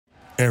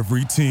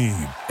Every team,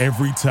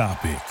 every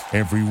topic,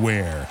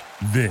 everywhere.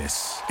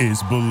 This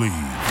is Believe.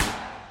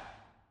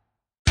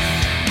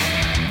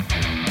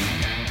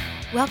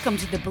 Welcome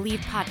to the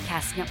Believe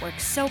Podcast Network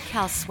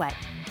SoCal Sweat.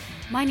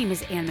 My name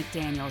is Ann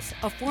McDaniels,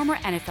 a former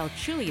NFL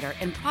cheerleader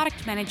and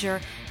product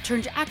manager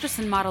turned actress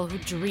and model who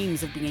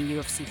dreams of being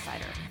a UFC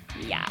fighter.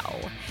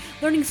 Meow.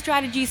 Learning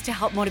strategies to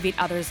help motivate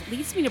others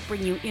leads me to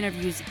bring you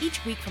interviews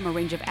each week from a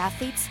range of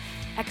athletes,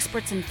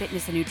 experts in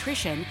fitness and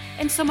nutrition,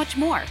 and so much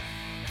more.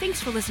 Thanks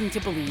for listening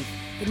to Believe,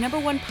 the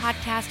 #1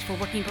 podcast for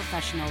working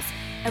professionals,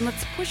 and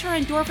let's push our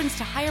endorphins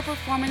to higher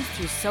performance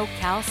through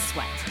SoCal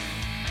Sweat.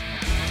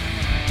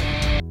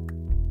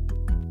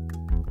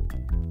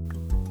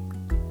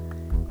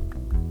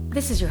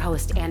 This is your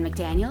host, Ann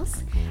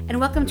McDaniels, and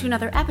welcome to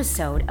another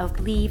episode of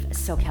Believe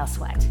SoCal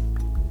Sweat.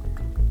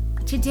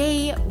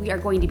 Today, we are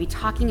going to be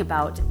talking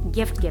about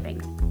gift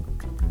giving.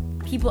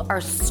 People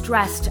are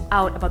stressed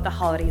out about the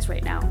holidays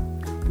right now.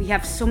 We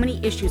have so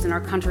many issues in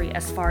our country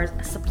as far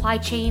as supply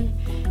chain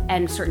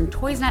and certain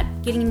toys not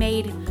getting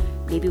made.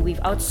 Maybe we've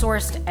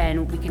outsourced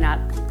and we cannot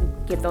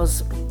get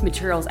those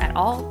materials at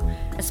all,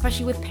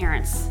 especially with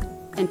parents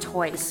and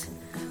toys.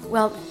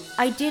 Well,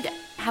 I did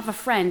have a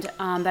friend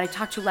that I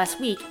talked to last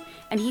week,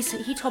 and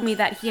he told me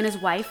that he and his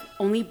wife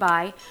only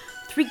buy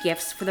 3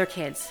 gifts for their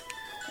kids.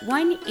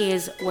 One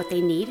is what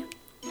they need,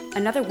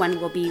 another one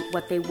will be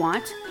what they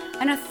want,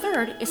 and a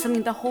third is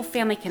something the whole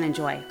family can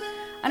enjoy.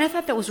 And I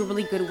thought that was a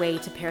really good way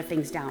to pare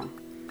things down.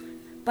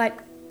 But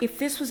if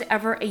this was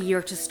ever a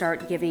year to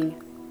start giving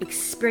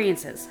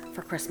experiences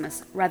for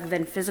Christmas rather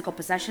than physical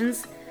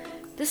possessions,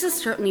 this is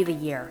certainly the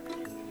year.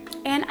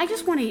 And I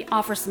just want to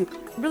offer some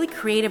really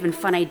creative and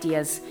fun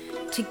ideas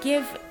to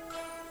give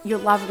your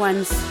loved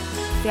ones,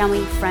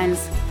 family,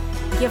 friends,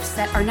 gifts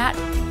that are not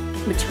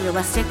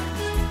materialistic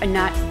and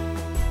not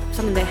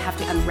something they have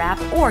to unwrap,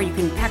 or you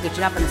can package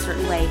it up in a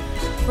certain way,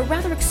 but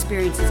rather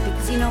experiences.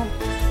 Because,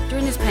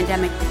 during this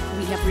pandemic,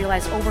 we have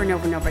realized over and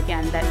over and over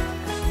again that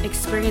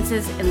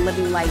experiences and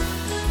living life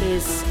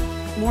is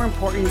more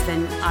important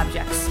than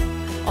objects.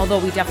 Although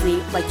we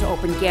definitely like to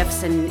open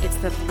gifts and it's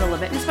the thrill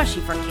of it, and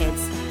especially for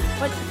kids.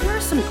 But there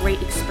are some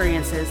great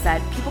experiences that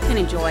people can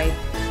enjoy.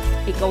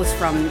 It goes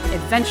from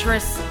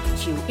adventurous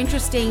to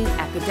interesting,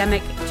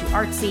 academic to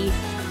artsy,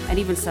 and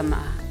even some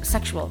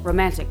sexual,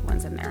 romantic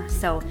ones in there.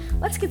 So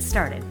let's get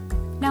started.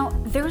 Now,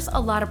 there's a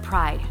lot of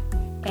pride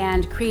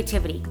and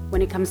creativity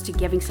when it comes to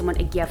giving someone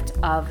a gift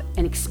of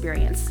an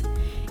experience.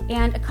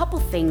 And a couple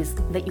things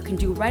that you can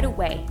do right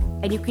away,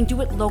 and you can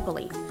do it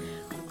locally.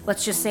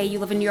 Let's just say you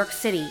live in New York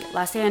City,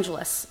 Los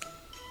Angeles,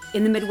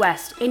 in the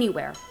Midwest,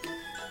 anywhere.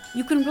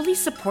 You can really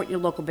support your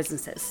local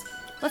businesses.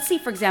 Let's say,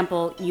 for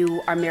example,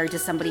 you are married to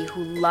somebody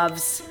who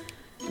loves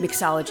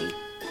mixology,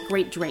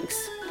 great drinks.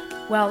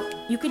 Well,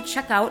 you could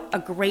check out a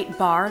great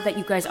bar that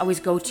you guys always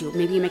go to,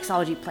 maybe a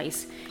mixology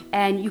place,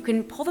 and you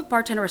can pull the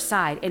bartender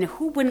aside, and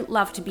who wouldn't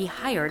love to be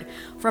hired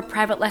for a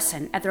private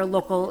lesson at your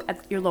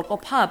local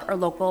pub or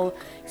local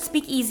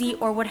speakeasy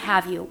or what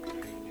have you.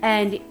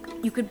 And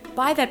you could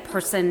buy that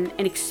person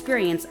an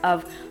experience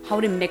of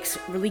how to mix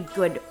really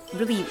good,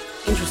 really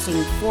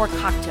interesting 4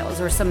 cocktails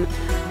or some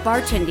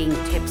bartending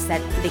tips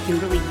that they can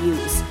really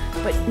use,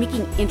 but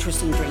making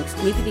interesting drinks.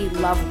 Maybe they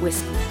love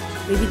whiskey.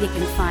 Maybe they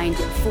can find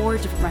 4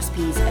 different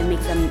recipes and make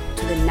them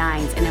to the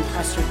 9s and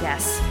impress your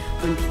guests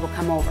when people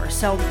come over.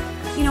 So,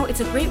 it's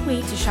a great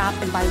way to shop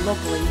and buy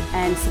locally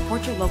and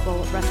support your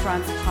local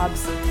restaurants,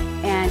 pubs,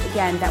 and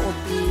again, that will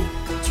be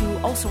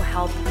to also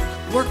help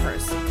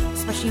workers,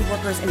 especially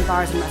workers in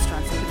bars and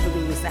restaurants that could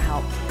really use the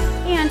help.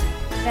 And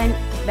then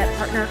that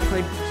partner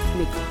could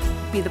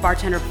be the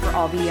bartender for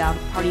all the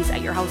parties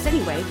at your house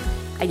anyway,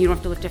 and you don't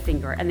have to lift a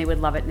finger, and they would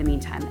love it in the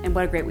meantime. And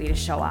what a great way to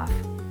show off.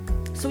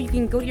 So you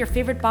can go to your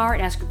favorite bar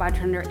and ask your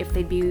bartender if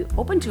they'd be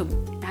open to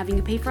having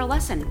you pay for a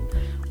lesson.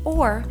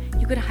 Or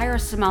you could hire a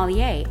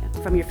sommelier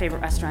from your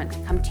favorite restaurant to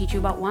come teach you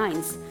about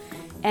wines.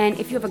 And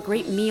if you have a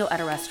great meal at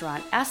a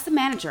restaurant, ask the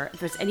manager if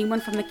there's anyone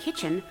from the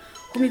kitchen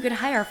whom you could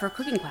hire for a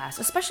cooking class,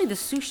 especially the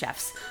sous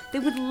chefs. They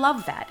would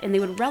love that, and they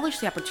would relish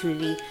the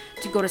opportunity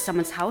to go to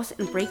someone's house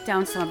and break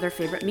down some of their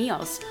favorite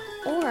meals,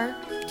 or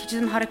teach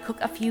them how to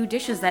cook a few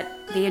dishes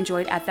that they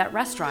enjoyed at that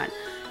restaurant.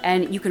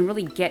 And you can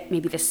really get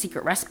maybe the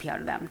secret recipe out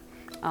of them.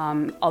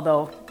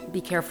 Although, be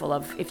careful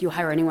of if you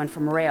hire anyone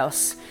from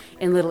Moreos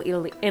in Little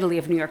Italy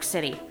of New York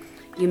City.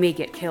 You may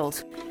get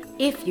killed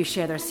if you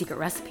share their secret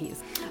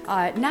recipes.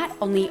 Not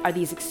only are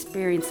these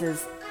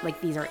experiences like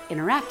these are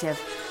interactive,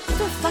 but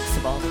they're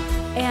flexible.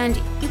 And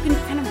you can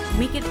kind of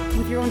make it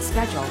with your own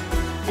schedule.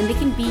 And they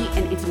can be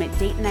an intimate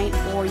date night,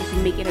 or you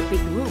can make it a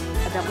big group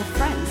event with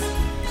friends.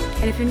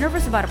 And if you're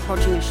nervous about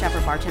approaching a chef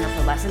or bartender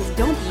for lessons,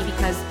 don't be,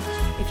 because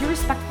if you're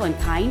respectful and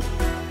kind,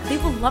 they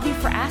will love you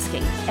for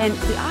asking. And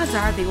the odds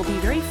are they will be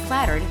very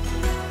flattered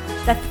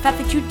that the fact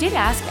that you did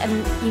ask and,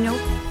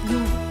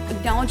 you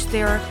acknowledge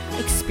their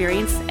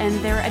experience and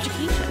their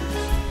education.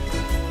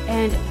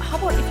 And how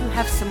about if you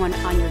have someone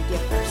on your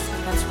gift list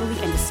that's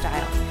really into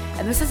style?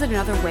 And this is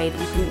another way that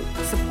you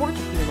can support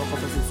your local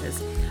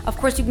businesses. Of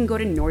course, you can go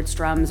to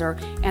Nordstrom's or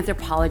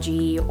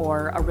Anthropologie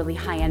or a really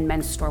high-end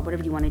men's store,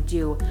 whatever you want to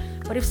do.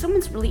 But if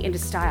someone's really into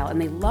style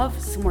and they love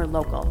somewhere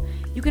local,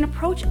 you can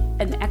approach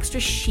an extra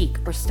chic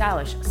or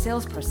stylish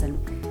salesperson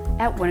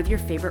at one of your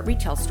favorite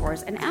retail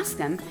stores and ask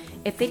them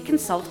if they'd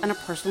consult on a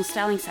personal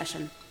styling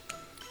session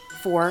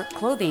for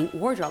clothing,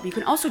 wardrobe. You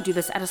can also do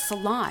this at a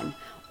salon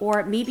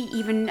or maybe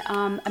even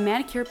a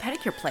manicure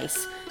pedicure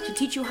place to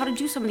teach you how to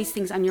do some of these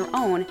things on your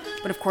own,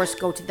 but of course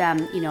go to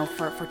them,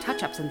 for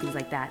touch-ups and things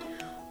like that.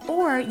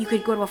 Or you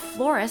could go to a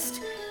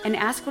florist and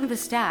ask one of the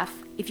staff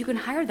if you can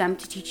hire them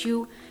to teach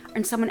you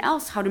and someone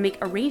else how to make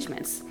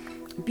arrangements,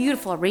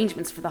 beautiful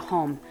arrangements for the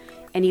home.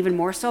 And even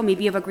more so,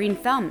 maybe you have a green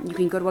thumb. You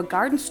can go to a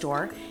garden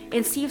store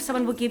and see if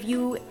someone will give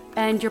you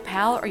and your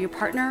pal or your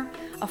partner,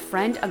 a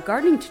friend, a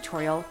gardening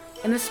tutorial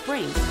in the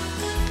spring.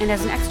 And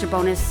as an extra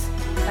bonus,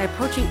 by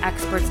approaching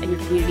experts in your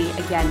community,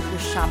 again, you're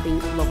shopping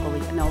locally,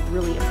 and they'll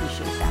really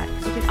appreciate that.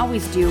 Because you can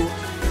always do,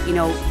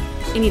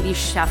 any of these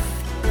chef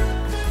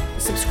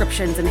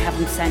subscriptions and have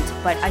them sent,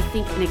 but I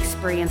think an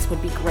experience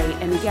would be great.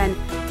 And again,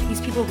 these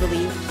people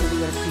really, really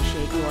would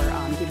appreciate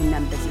your giving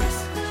them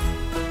business.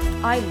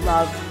 I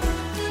love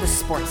the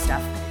sports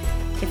stuff.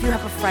 If you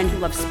have a friend who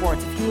loves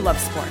sports, if you love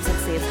sports,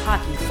 let's say it's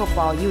hockey,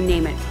 football, you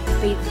name it,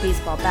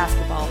 baseball,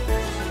 basketball,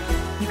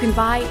 you can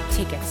buy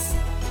tickets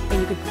and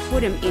you could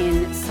put them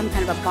in some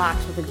kind of a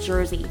box with a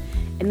jersey,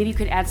 and maybe you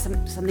could add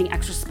something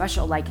extra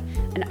special like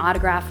an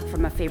autograph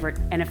from a favorite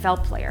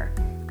NFL player,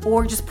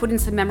 or just put in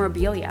some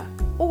memorabilia.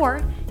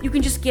 Or you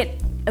can just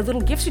get a little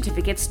gift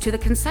certificates to the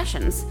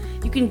concessions.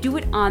 You can do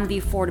it on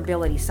the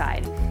affordability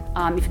side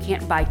if you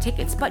can't buy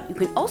tickets, but you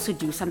can also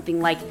do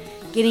something like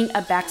getting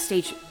a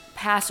backstage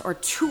pass or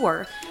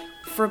tour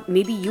for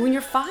maybe you and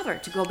your father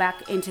to go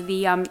back into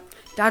the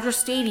Dodger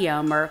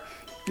Stadium or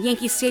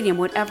Yankee Stadium,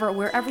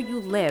 wherever you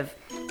live.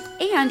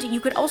 And you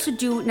could also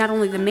do not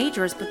only the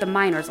majors, but the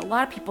minors. A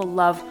lot of people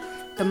love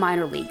the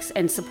minor leagues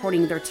and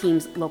supporting their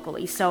teams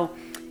locally. So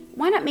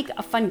why not make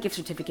a fun gift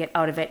certificate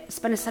out of it?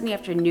 Spend a Sunday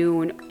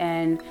afternoon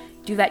and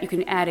do that. You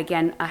can add,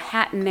 again, a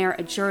hat in there,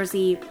 a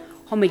jersey,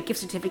 homemade gift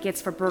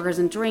certificates for burgers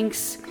and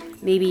drinks,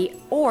 maybe.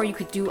 Or you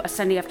could do a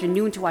Sunday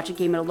afternoon to watch a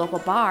game at a local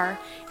bar,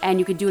 and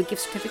you could do a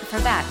gift certificate for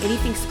that.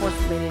 Anything sports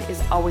related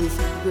is always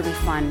really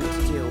fun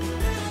to do.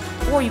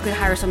 Or you could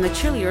hire some of the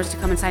cheerleaders to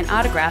come and sign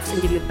autographs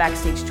and give you a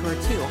backstage tour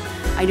too.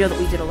 I know that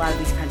we did a lot of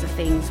these kinds of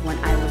things when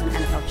I was an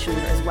NFL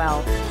cheerleader as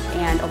well.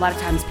 And a lot of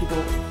times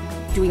people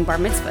doing bar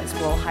mitzvahs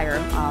will hire,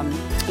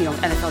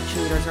 NFL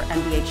cheerleaders or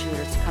NBA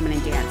cheerleaders to come in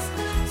and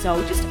dance.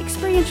 So just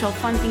experiential,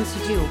 fun things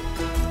to do.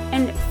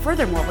 And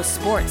furthermore, with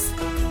sports,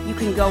 you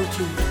can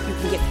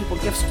get people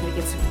gift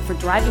certificates for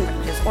driving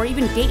ranges, or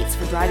even dates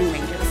for driving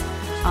ranges,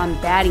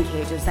 batting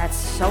cages. That's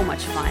so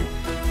much fun.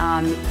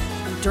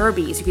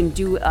 Derbies, you can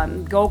do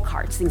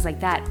go-karts, things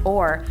like that.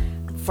 Or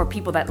for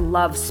people that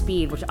love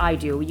speed, which I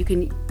do, you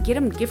can get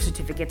them gift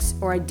certificates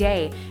or a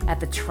day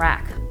at the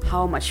track.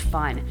 How much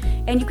fun.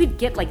 And you could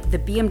get like the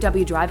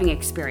BMW driving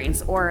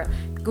experience, or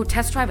go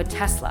test drive a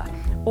Tesla.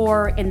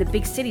 Or in the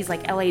big cities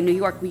like LA and New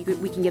York, we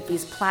can get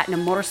these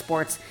platinum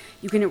motorsports.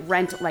 You can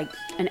rent like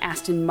an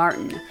Aston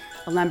Martin,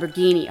 a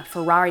Lamborghini, a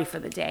Ferrari for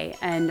the day.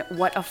 And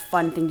what a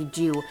fun thing to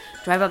do.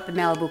 Drive up the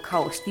Malibu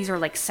coast. These are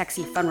like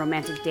sexy, fun,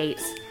 romantic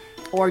dates.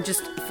 Or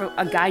just for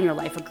a guy in your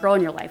life, a girl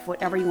in your life,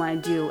 whatever you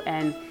want to do,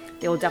 and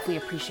they will definitely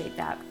appreciate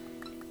that.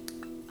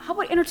 How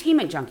about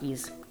entertainment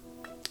junkies?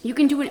 You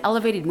can do an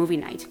elevated movie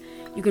night.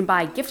 You can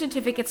buy gift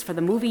certificates for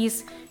the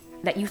movies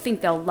that you think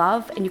they'll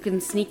love, and you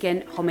can sneak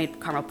in homemade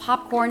caramel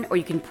popcorn, or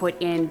you can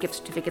put in gift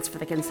certificates for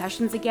the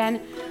concessions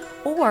again,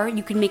 or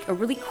you can make a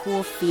really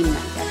cool theme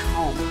night at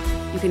home.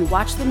 You can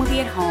watch the movie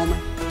at home,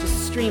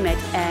 just stream it,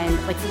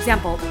 and like, for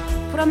example,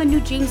 put on the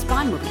new James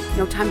Bond movie,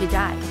 No Time to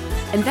Die.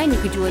 And then you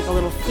could do like a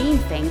little theme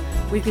thing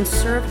where you can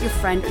serve your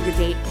friend or your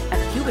date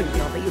a Cuban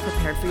meal that you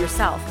prepared for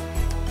yourself,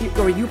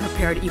 or you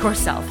prepared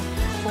yourself,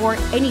 or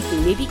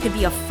anything. Maybe it could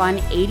be a fun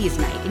 80s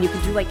night, and you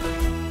could do like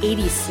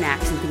 80s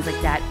snacks and things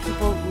like that.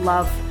 People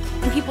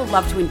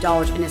love to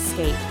indulge and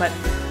escape, but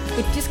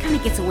it just kind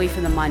of gets away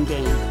from the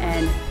mundane,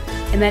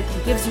 and that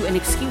gives you an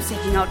excuse to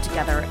hang out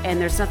together,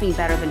 and there's nothing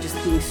better than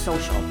just being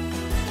social.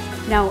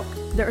 Now,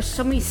 there are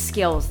so many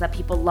skills that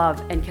people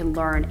love and can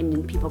learn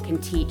and people can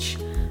teach.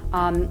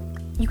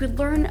 You could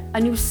learn a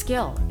new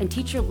skill and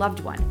teach your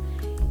loved one.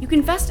 You can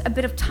invest a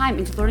bit of time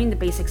into learning the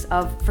basics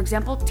of, for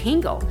example,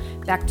 tango,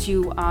 back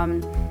to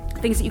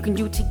things that you can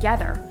do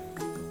together.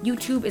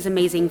 YouTube is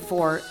amazing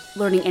for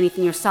learning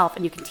anything yourself,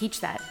 and you can teach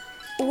that.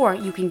 Or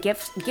you can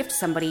gift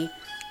somebody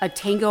a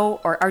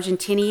tango or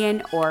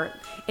Argentinian or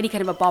any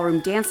kind of a ballroom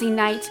dancing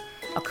night,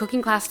 a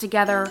cooking class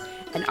together,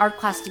 an art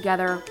class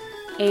together,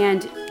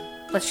 and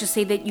let's just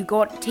say that you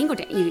go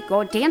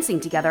out dancing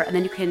together, and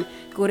then you can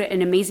go to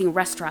an amazing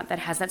restaurant that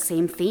has that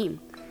same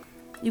theme.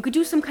 You could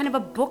do some kind of a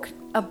book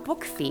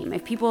theme.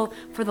 If people,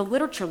 for the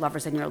literature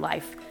lovers in your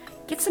life,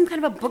 get some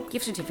kind of a book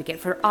gift certificate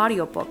for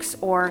audiobooks,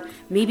 or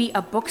maybe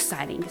a book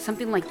signing,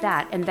 something like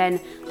that. And then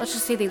let's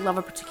just say they love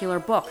a particular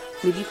book.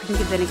 Maybe you can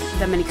give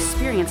them an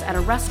experience at a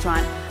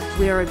restaurant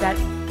where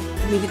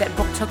maybe that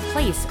book took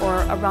place, or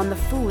around the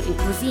food and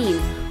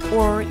cuisine,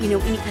 or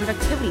any kind of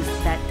activities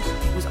that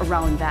was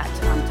around that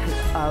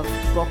type of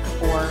book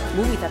or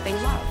movie that they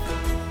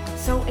love.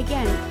 So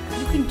again,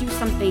 you can do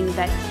something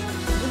that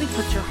really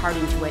puts your heart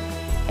into it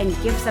and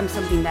gives them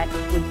something that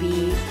would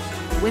be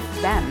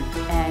with them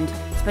and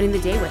spending the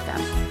day with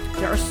them.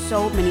 There are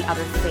so many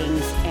other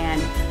things,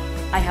 and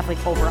I have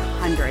like over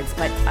hundreds,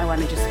 but I want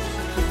to just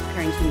keep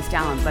paring things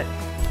down. But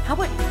how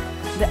about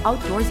the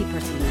outdoorsy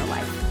person in your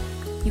life?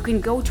 You can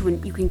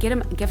get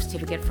them a gift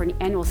certificate for an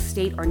annual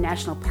state or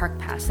national park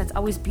pass. That's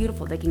always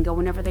beautiful. They can go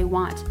whenever they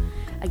want.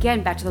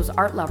 Again, back to those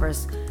art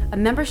lovers, a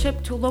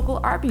membership to a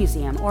local art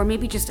museum, or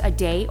maybe just a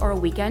day or a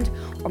weekend,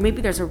 or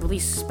maybe there's a really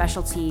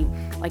specialty,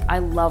 like I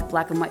love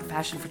black and white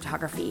fashion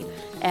photography,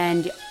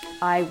 and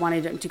I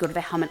wanted to go to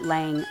the Helmut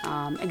Lang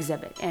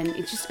exhibit, and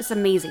it's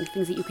amazing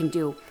things that you can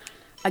do.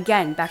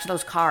 Again, back to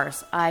those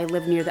cars. I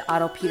live near the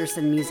Otto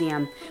Peterson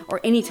Museum, or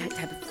any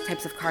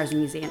types of car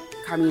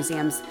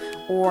museums,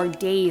 or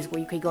days where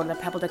you could go to the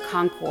Pebble de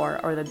Concours,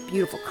 or the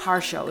beautiful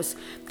car shows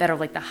that are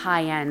like the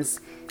high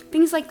ends.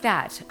 Things like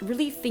that.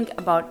 Really think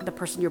about the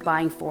person you're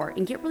buying for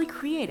and get really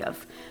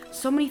creative.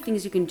 So many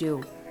things you can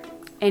do.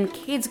 And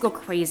kids go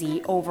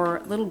crazy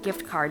over little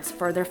gift cards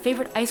for their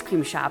favorite ice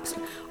cream shops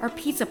or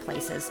pizza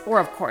places, or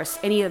of course,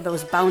 any of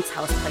those bounce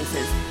house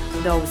places,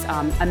 those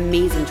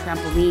amazing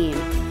trampoline,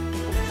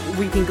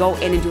 where you can go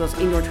in and do those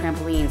indoor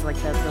trampolines, like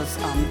those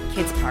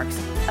kids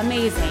parks.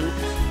 Amazing.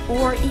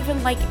 Or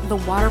even like the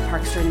water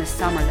parks during the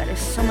summer. That is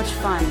so much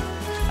fun.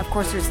 Of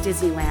course, there's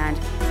Disneyland.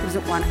 Who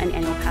doesn't want an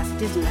annual pass to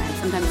Disneyland?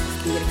 Sometimes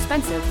it can get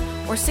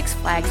expensive. Or Six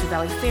Flags or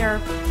Valley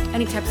Fair,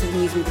 any types of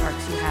amusement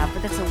parks you have.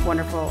 But that's a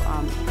wonderful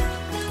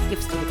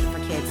gift certificate for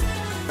kids.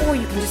 Or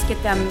you can just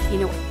get them,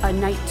 a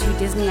night to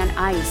Disney on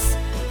Ice,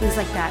 things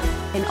like that.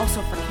 And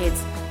also for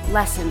kids,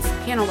 lessons,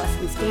 piano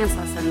lessons, dance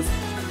lessons,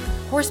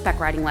 horseback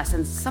riding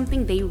lessons,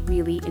 something they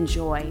really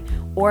enjoy.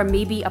 Or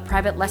maybe a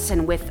private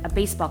lesson with a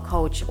baseball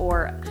coach,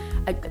 or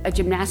a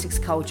gymnastics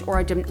coach, or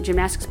a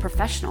gymnastics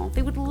professional.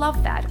 They would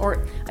love that,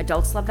 or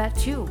adults love that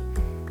too.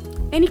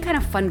 Any kind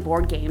of fun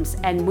board games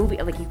and movie,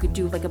 like you could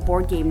do like a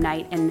board game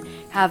night and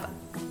have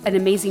an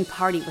amazing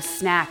party with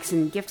snacks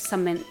and gift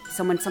someone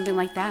something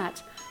like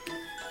that.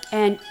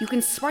 And you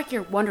can spark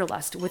your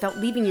wanderlust without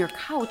leaving your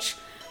couch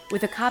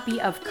with a copy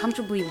of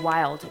Comfortably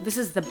Wild. This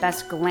is the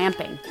best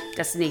glamping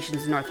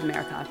destinations in North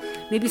America.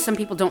 Maybe some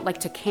people don't like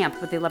to camp,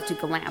 but they love to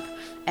glamp.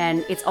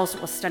 And it's also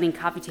a stunning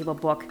coffee table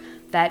book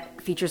that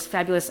features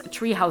fabulous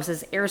tree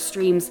houses,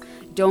 Airstreams,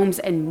 domes,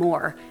 and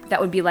more. That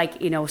would be like,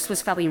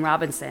 Swiss Family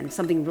Robinson,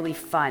 something really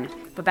fun.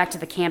 But back to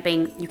the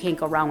camping, you can't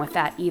go wrong with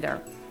that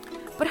either.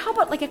 But how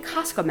about like a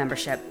Costco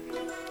membership?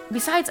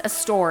 Besides a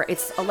store,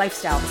 it's a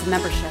lifestyle, it's a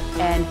membership.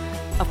 And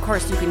of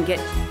course, you can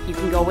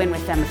go in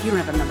with them if you don't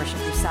have a membership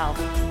yourself.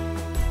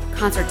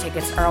 Concert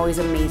tickets are always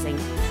amazing.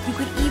 You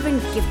could even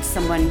gift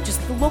someone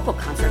just the local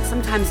concerts.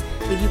 Sometimes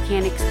maybe you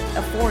can't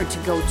afford to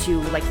go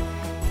to, like,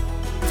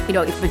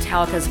 if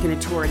Metallica's going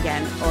to tour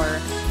again, or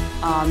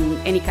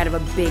any kind of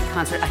a big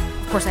concert.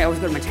 Of course, I always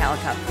go to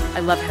Metallica. I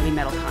love heavy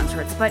metal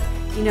concerts. But,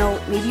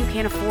 maybe you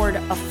can't afford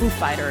a Foo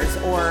Fighters,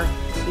 or,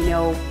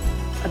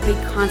 a big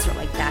concert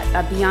like that.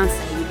 Beyonce,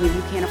 maybe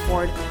you can't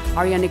afford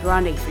Ariana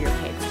Grande for your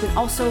kids. You can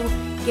also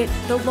get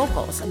the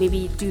locals.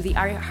 Maybe do the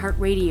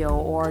iHeartRadio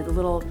or the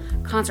little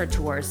concert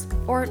tours,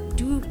 or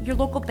do your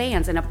local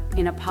bands in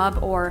a pub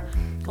or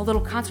a little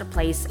concert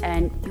place,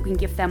 and you can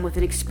gift them with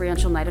an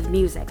experiential night of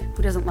music.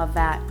 Who doesn't love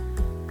that?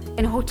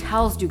 And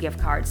hotels do gift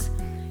cards.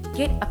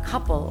 Get a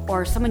couple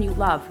or someone you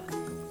love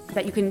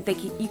that you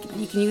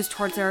can use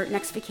towards their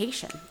next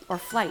vacation or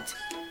flight.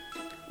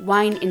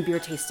 Wine and beer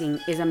tasting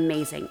is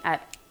amazing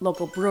at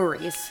local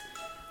breweries,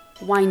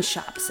 wine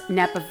shops,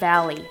 Napa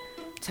Valley,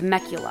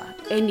 Temecula,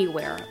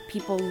 anywhere.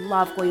 People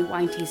love going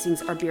wine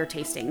tastings or beer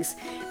tastings.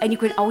 And you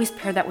can always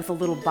pair that with a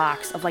little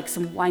box of like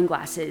some wine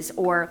glasses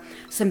or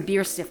some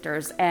beer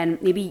stifters. And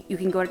maybe you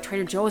can go to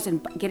Trader Joe's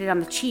and get it on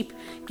the cheap,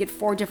 get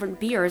 4 different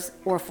beers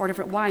or 4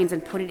 different wines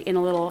and put it in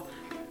a little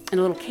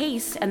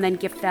case, and then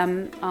gift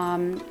them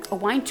a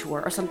wine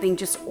tour or something,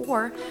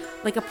 or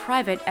like a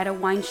private at a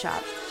wine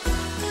shop.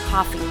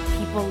 Coffee.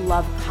 People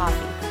love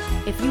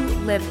coffee. If you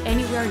live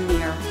anywhere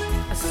near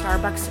a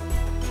Starbucks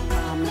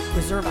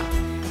Reserva,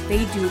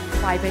 they do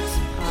private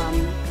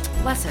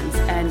lessons,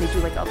 and they do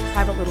like a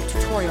private little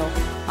tutorial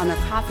on their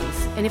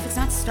coffees. And if it's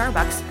not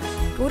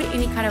Starbucks, go to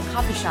any kind of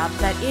coffee shop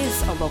that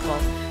is a local.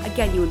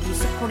 Again, you would be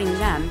supporting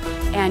them,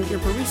 and your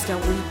barista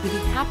would be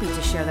happy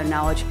to share their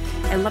knowledge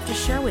and love to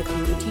share with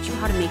you and teach you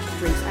how to make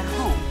drinks at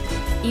home.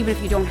 Even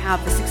if you don't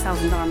have the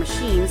 $6,000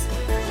 machines,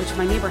 which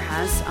my neighbor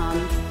has,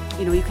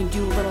 you can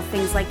do little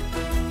things like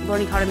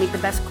learning how to make the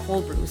best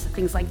cold brews,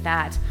 things like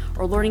that,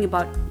 or learning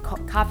about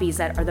coffees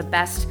that are the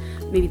best,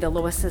 maybe the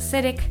lowest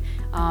acidic,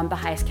 the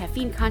highest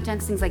caffeine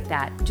contents, things like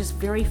that. Just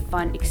very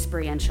fun,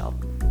 experiential.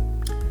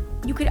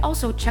 You could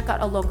also check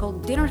out a local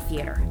dinner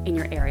theater in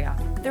your area.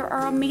 There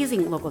are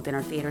amazing local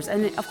dinner theaters,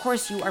 and of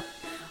course you are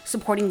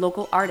supporting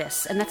local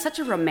artists, and that's such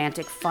a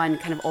romantic, fun,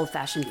 kind of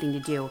old-fashioned thing to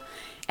do.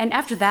 And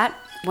after that,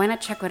 why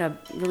not check out a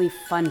really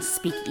fun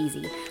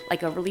speakeasy,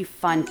 like a really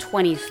fun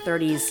 20s,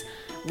 30s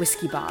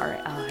whiskey bar,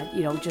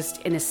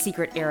 just in a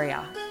secret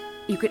area.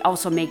 You could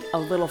also make a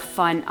little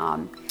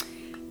fun,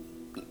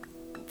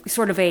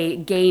 sort of a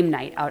game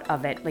night out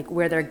of it, like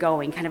where they're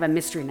going, kind of a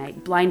mystery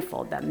night,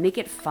 blindfold them, make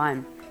it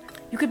fun.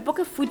 You could book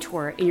a food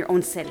tour in your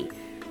own city.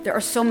 There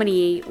are so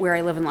many where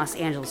I live in Los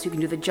Angeles. You can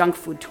do the junk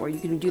food tour. You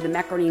can do the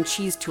macaroni and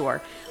cheese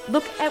tour.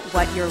 Look at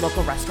what your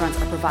local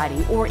restaurants are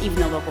providing, or even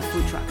the local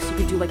food trucks. You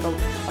could do like a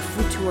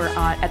food tour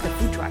at the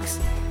food trucks.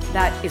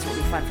 That is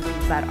really fun for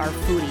people that are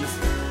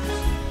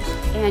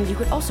foodies. And you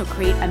could also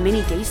create a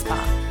mini day spa.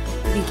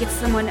 You could get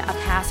someone a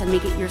pass and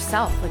make it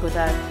yourself, like with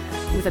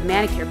a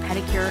manicure,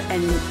 pedicure,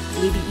 and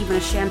maybe even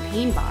a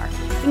champagne bar.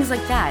 Things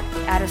like that.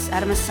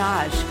 Add a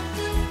massage.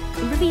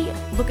 Really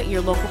look at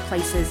your local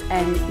places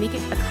and make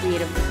it a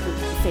creative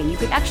thing. You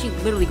could actually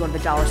literally go to the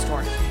dollar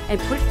store and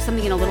put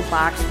something in a little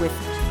box with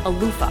a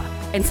loofah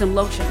and some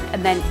lotion,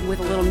 and then with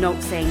a little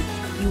note saying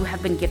you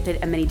have been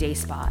gifted a mini day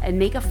spa, and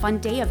make a fun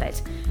day of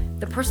it.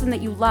 The person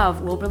that you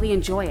love will really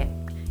enjoy it.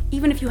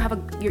 Even if you have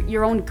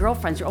your own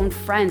girlfriends, your own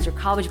friends, your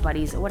college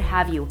buddies, or what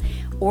have you,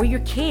 or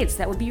your kids,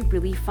 that would be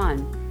really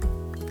fun.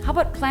 How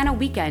about plan a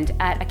weekend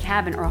at a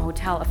cabin or a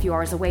hotel a few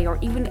hours away, or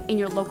even in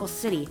your local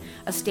city,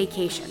 a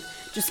staycation?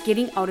 Just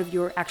getting out of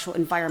your actual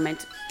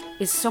environment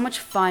is so much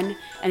fun,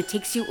 and it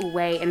takes you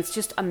away, and it's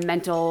just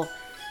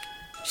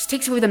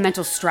takes away the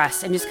mental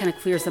stress and just kind of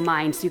clears the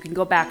mind, so you can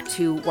go back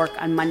to work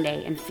on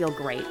Monday and feel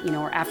great,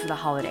 or after the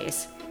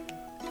holidays.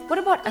 What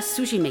about a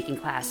sushi making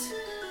class?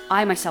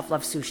 I myself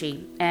love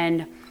sushi,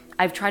 and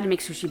I've tried to make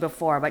sushi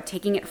before, but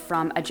taking it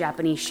from a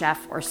Japanese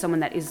chef or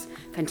someone that is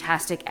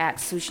fantastic at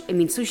sushi,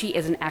 sushi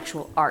is an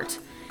actual art.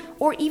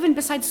 Or even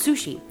besides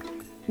sushi,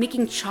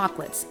 making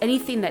chocolates,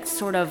 anything that's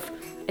sort of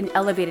an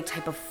elevated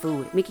type of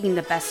food, making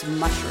the best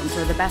mushrooms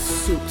or the best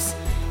soups.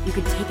 You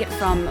could take it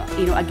from,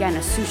 again,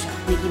 a sous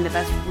chef, making the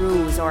best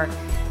roux, or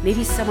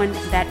maybe someone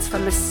that's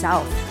from the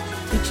South.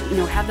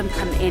 Have them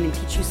come in and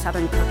teach you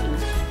Southern cooking.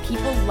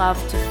 People love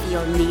to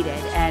feel needed,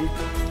 and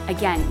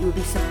again, you would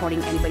be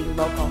supporting anybody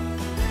local.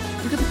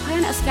 You can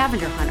plan a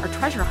scavenger hunt or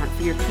treasure hunt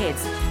for your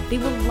kids. They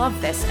will love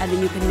this, and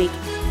then you can make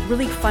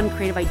really fun,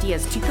 creative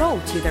ideas to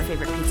go to their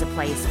favorite pizza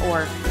place,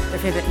 or their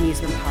favorite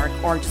amusement park,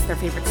 or just their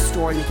favorite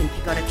store, and they can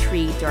pick out a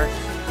treat, or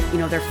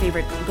their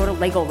favorite, go to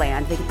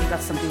Legoland, they can pick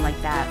out something like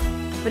that.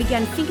 But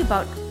again, think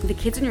about the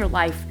kids in your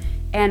life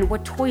and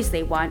what toys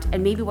they want,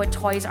 and maybe what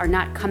toys are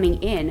not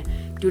coming in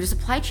due to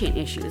supply chain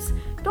issues.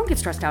 Don't get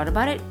stressed out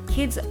about it.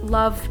 Kids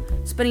love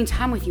spending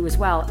time with you as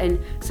well, and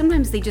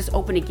sometimes they just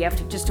open a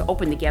gift just to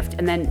open the gift,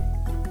 and then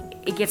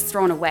it gets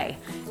thrown away.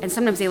 And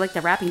sometimes they like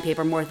the wrapping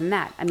paper more than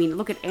that.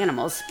 Look at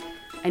animals.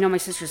 I know my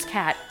sister's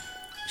cat,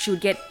 she would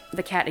get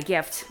the cat a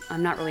gift.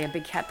 I'm not really a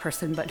big cat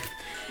person, but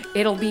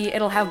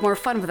it'll have more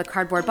fun with a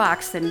cardboard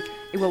box than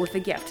it will with the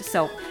gift.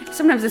 So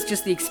sometimes it's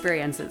just the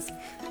experiences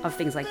of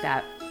things like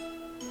that.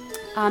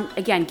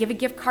 Again, give a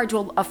gift card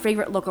to a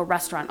favorite local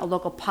restaurant, a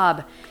local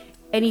pub,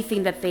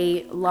 anything that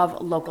they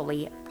love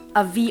locally.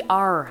 A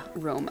VR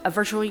room, a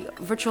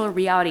virtual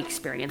reality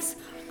experience.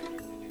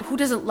 Who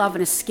doesn't love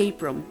an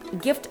escape room?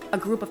 Gift a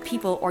group of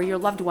people or your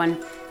loved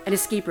one an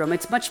escape room.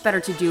 It's much better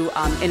to do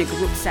in a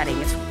group setting.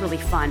 It's really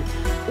fun.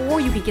 Or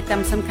you could get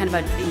them some kind of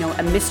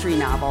a mystery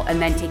novel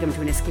and then take them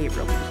to an escape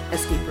room.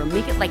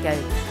 Make it like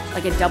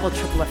a double,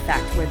 triple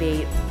effect where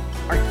they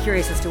are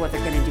curious as to what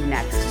they're going to do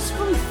next. It's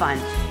really fun.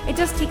 It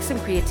does take some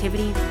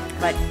creativity,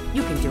 but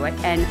you can do it.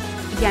 And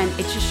again,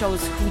 it just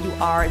shows who you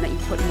are and that you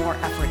put more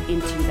effort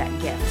into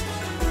that gift.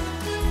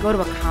 Go to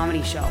a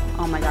comedy show.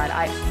 Oh my God,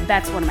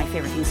 that's one of my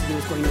favorite things to do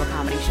is going to a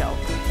comedy show.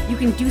 You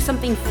can do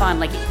something fun,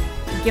 like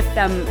gift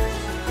them,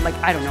 like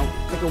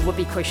a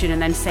whoopee cushion,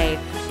 and then say,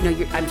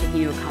 I'm taking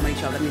you to a comedy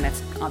show.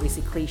 That's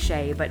obviously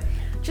cliche, but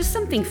just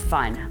something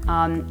fun.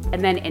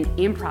 And then an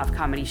improv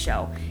comedy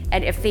show.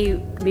 And if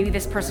maybe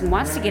this person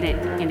wants to get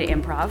into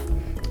improv,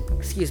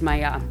 excuse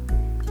my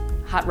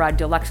hot rod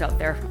deluxe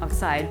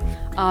outside,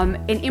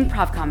 an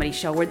improv comedy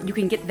show where you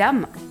can get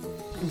them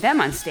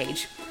on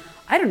stage.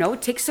 I don't know,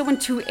 take someone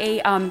to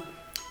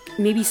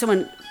maybe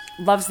someone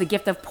loves the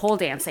gift of pole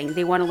dancing.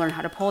 They want to learn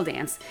how to pole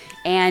dance.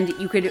 And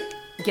you could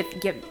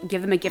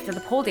give them a gift of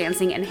the pole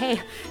dancing, and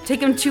hey, take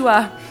them to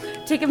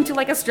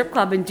like a strip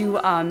club and do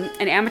an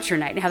amateur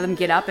night and have them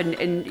get up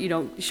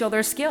and show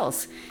their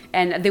skills.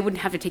 And they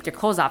wouldn't have to take their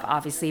clothes off,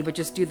 obviously, but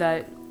just do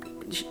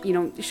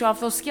show off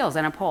those skills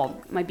on a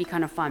pole. Might be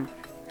kind of fun.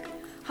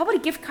 How about a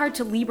gift card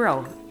to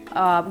Libro,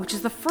 which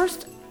is the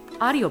first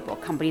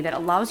audiobook company that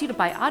allows you to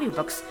buy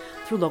audiobooks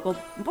through local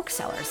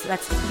booksellers.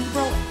 That's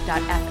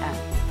Libro.fm.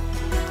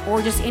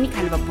 Or just any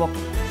kind of a book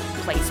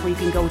place where you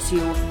can go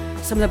to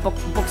some of the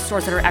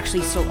bookstores that are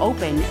actually still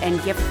open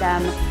and gift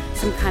them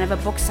some kind of a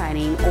book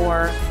signing,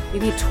 or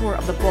maybe a tour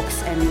of the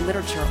books and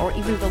literature, or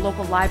even the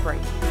local library.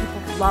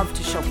 People love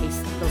to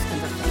showcase those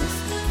kinds of things.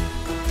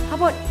 How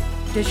about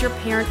Does your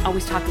parent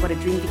always talk about a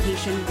dream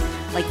vacation,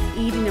 like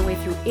eating their way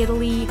through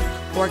Italy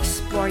or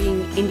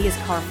exploring India's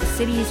colorful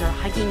cities or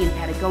hiking in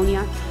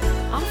Patagonia?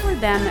 Offer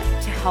them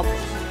to help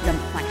them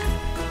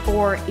plan.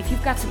 Or if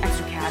you've got some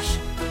extra cash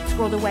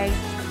squirreled away,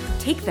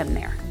 take them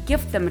there.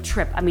 Gift them a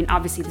trip. I mean,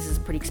 obviously this is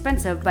pretty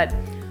expensive, but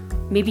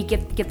maybe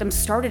get them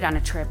started on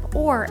a trip.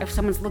 Or if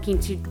someone's looking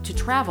to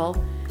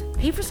travel,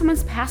 pay for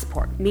someone's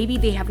passport. Maybe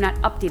they have not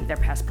updated their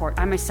passport.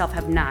 I myself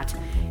have not,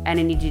 and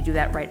I need to do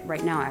that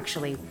right now,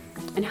 actually.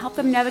 And help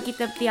them navigate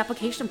the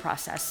application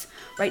process.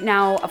 Right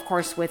now, of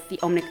course, with the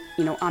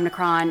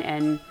Omicron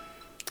and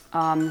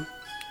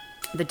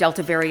the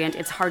Delta variant,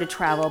 it's hard to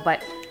travel,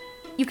 but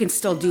you can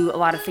still do a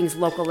lot of things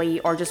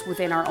locally or just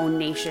within our own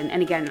nation.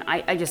 And again,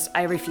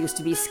 I refuse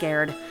to be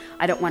scared.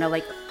 I don't want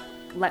to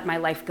let my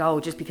life go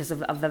just because of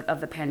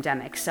the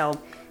pandemic.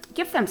 So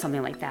give them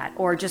something like that,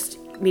 or just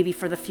maybe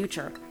for the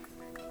future.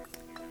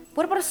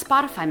 What about a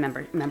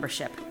Spotify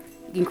membership?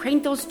 You can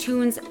crank those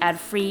tunes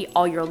ad-free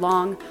all year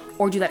long,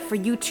 or do that for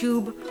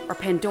YouTube or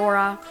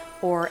Pandora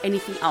or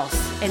anything else.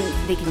 And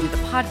they can do the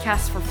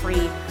podcast for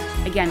free.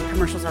 Again,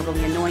 commercials are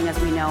really annoying, as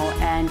we know,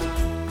 and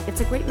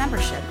it's a great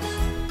membership.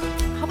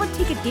 How about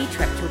take a day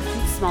trip to a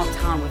cute small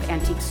town with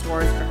antique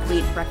stores or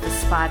quaint breakfast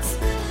spots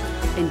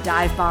and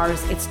dive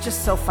bars? It's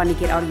just so fun to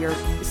get out of your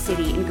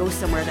city and go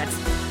somewhere that's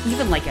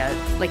even like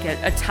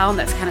a town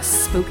that's kind of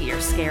spooky or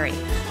scary.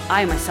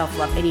 I myself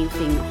love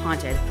anything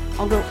haunted.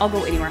 I'll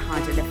go anywhere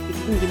haunted. If you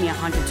can give me a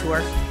haunted tour,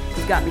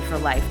 you've got me for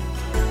life.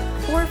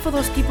 Or for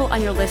those people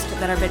on your list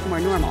that are a bit more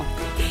normal,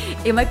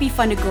 it might be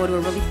fun to go to a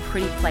really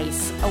pretty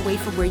place away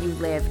from where you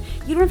live.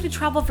 You don't have to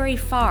travel very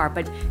far,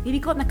 but maybe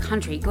go out in the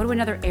country, go to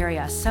another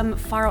area, some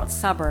far out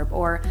suburb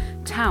or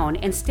town,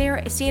 and stay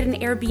at an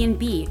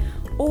Airbnb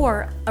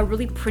or a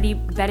really pretty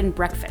bed and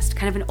breakfast,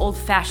 kind of an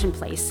old-fashioned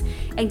place,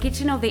 and get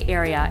to know the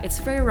area. It's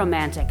very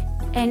romantic.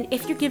 And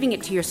if you're giving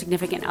it to your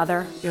significant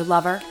other, your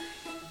lover,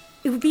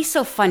 it would be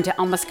so fun to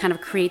almost kind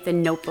of create the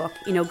notebook,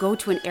 go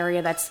to an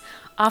area that's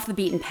off the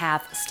beaten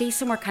path, stay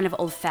somewhere kind of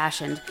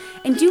old-fashioned,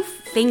 and do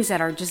things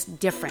that are just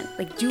different,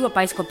 like do a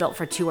bicycle built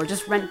for two, or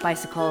just rent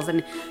bicycles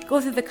and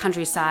go through the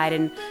countryside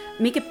and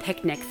make a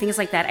picnic, things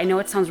like that. I know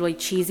it sounds really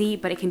cheesy,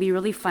 but it can be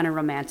really fun and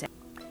romantic.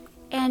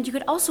 And you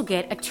could also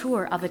get a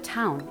tour of the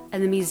town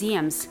and the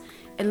museums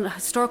and the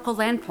historical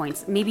land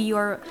points. Maybe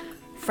your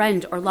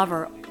friend or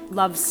lover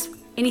loves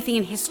anything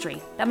in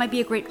history. That might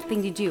be a great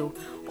thing to do.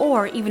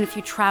 Or even if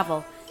you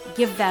travel,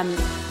 give them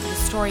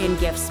historian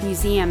gifts,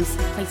 museums,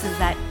 places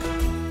that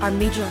are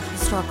major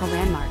historical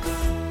landmarks.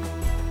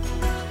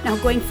 Now,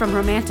 going from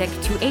romantic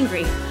to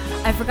angry,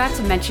 I forgot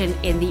to mention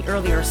in the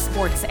earlier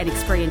sports and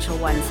experiential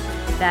ones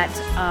that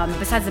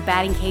besides the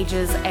batting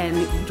cages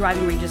and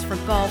driving ranges for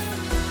golf,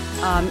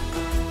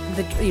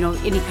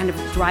 any kind of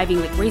driving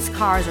like race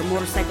cars or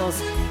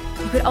motorcycles,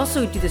 you could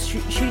also do the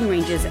shooting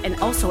ranges and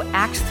also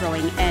axe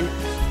throwing. And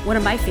one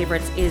of my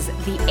favorites is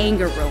the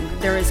Anger Room.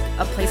 There is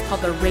a place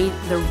called the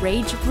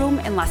Rage Room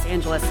in Los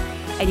Angeles,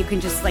 and you can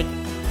just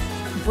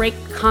break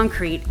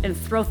concrete and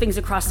throw things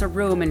across the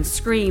room and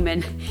scream,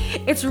 and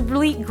it's a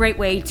really great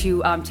way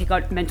to take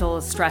out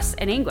mental stress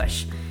and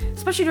anguish,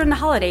 especially during the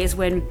holidays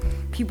when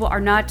people are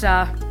not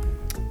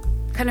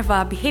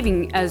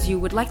behaving as you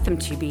would like them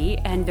to be,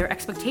 and their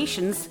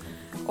expectations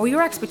or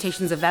your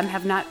expectations of them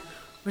have not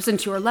risen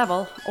to your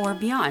level or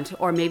beyond,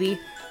 or maybe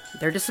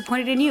they're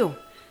disappointed in you.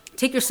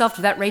 Take yourself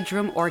to that rage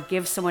room, or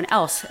give someone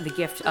else the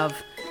gift of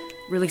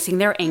releasing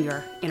their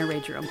anger in a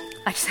rage room.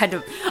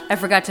 I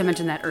forgot to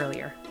mention that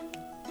earlier.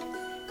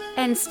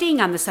 And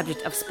staying on the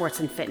subject of sports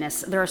and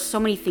fitness, there are so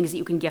many things that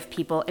you can gift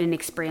people in an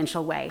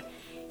experiential way.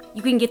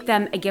 You can get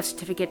them a gift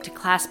certificate to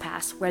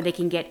ClassPass, where they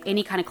can get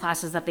any kind of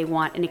classes that they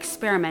want and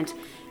experiment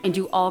and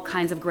do all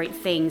kinds of great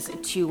things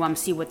to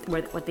see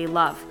what they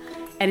love.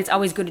 And it's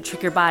always good to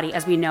trick your body,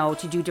 as we know,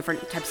 to do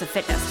different types of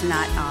fitness, to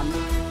not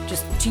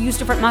just to use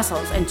different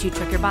muscles and to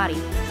trick your body.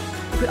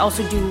 You could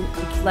also do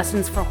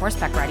lessons for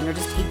horseback riding, or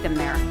just take them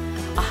there.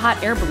 A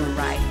hot air balloon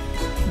ride,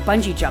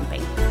 bungee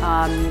jumping,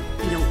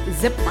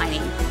 zip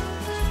lining,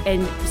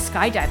 and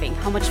skydiving.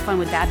 How much fun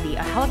would that be?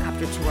 A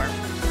helicopter tour.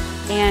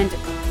 And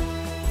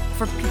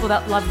for people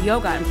that love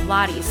yoga and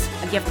Pilates,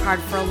 a gift card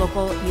for a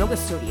local yoga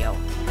studio.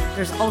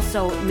 There's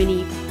also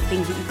many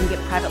things that you can get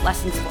private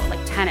lessons for,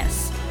 like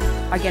tennis,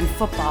 again,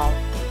 football.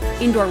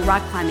 Indoor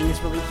rock climbing is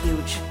really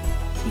huge.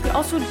 You could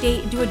also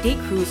do a day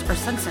cruise or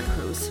sunset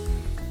cruise,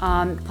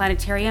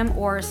 planetarium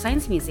or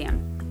science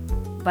museum.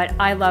 But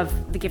I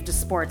love the gift of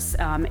sports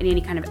and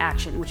any kind of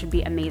action, which would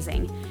be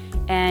amazing.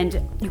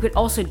 And you could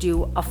also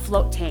do a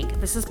float tank.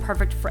 This is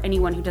perfect for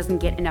anyone who doesn't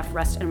get enough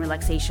rest and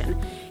relaxation.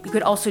 You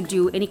could also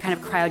do any kind of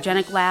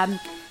cryogenic lab,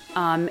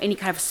 any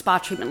kind of spa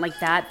treatment like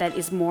that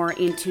is more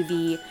into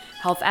the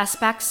health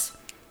aspects.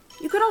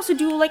 You could also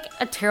do like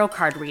a tarot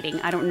card reading.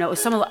 I don't know.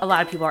 A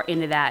lot of people are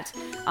into that.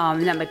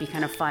 And that might be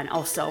kind of fun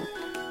also.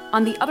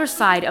 On the other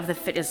side of the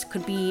fitness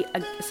could be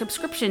a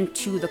subscription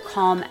to the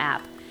Calm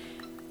app,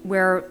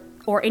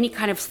 or any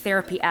kind of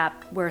therapy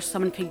app where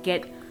someone could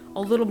get a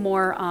little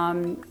more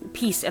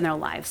peace in their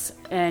lives,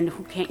 and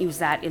who can't use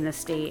that in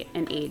this day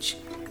and age.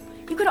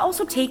 You could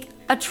also take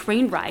a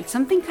train ride,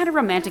 something kind of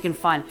romantic and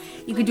fun.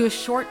 You could do a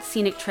short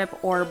scenic trip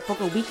or book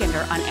a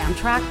weekender on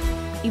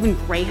Amtrak, even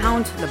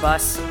Greyhound, the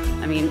bus.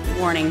 I mean,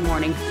 warning.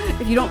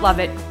 If you don't love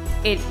it,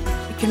 it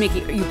can make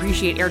you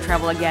appreciate air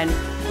travel again,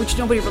 which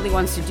nobody really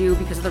wants to do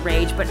because of the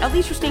rage, but at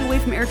least you're staying away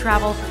from air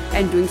travel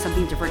and doing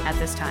something different at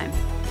this time.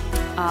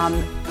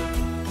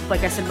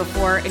 Like I said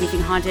before, anything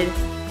haunted,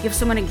 give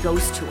someone a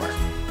ghost tour.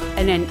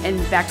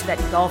 And back to that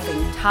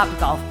golfing,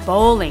 Topgolf,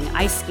 bowling,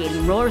 ice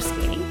skating, roller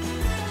skating.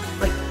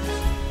 Like,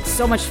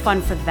 so much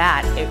fun for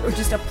that. Or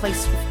just a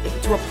place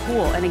to a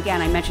pool. And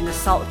again, I mentioned a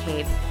salt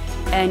cave.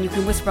 And you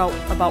can whisper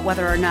about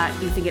whether or not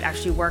you think it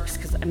actually works,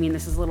 because, I mean,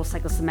 this is a little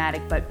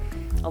psychosomatic, but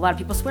a lot of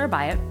people swear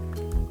by it.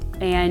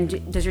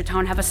 And does your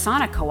town have a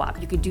sauna co-op?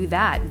 You could do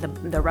that.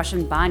 The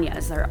Russian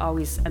banyas, they're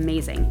always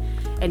amazing.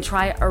 And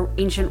try an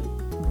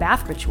ancient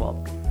bath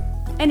ritual.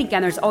 And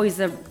again, there's always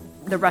the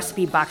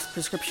recipe box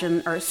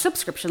prescription or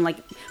subscription, like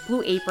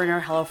Blue Apron or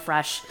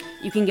HelloFresh.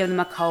 You can give them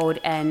a code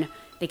and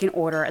they can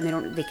order,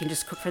 and they can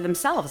just cook for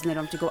themselves, and they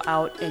don't have to go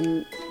out,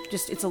 and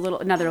just it's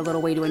another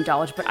little way to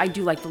indulge. But I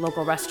do like the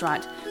local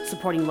restaurant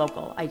supporting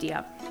local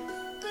idea.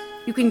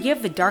 You can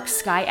give the Dark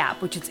Sky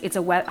app, which it's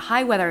a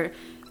high weather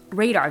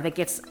radar that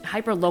gets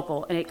hyper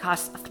local, and it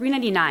costs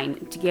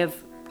 $3.99 to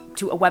give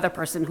to a weather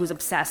person who's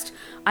obsessed.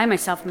 I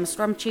myself am a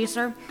storm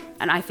chaser,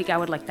 and I think I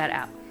would like that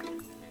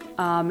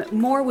app.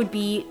 More would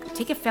be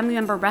take a family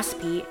member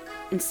recipe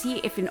and see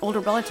if an older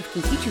relative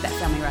can teach you that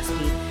family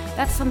recipe.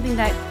 That's something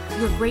that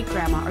your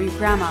great-grandma or your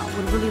grandma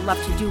would really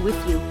love to do with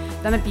you.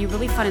 That might be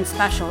really fun and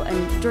special,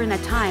 and during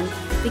that time,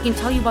 they can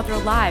tell you about their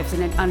lives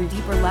on a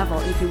deeper level,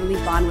 and you can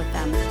really bond with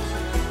them.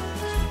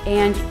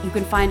 And you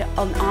can find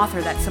an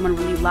author that someone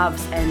really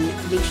loves and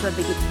make sure that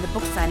they get to the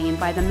book signing and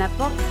buy them that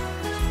book.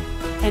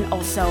 And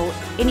also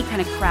any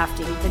kind of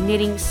crafting, the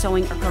knitting,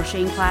 sewing, or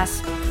crocheting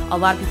class. A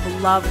lot of people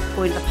love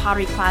going to the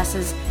pottery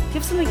classes.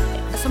 Give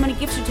someone a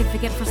gift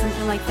certificate for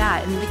something like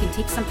that, and they can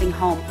take something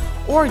home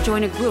or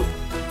join a group.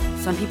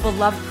 Some people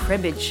love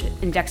cribbage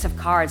and decks of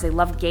cards. They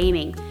love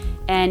gaming.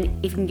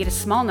 And if you can get a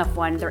small enough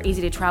one, they're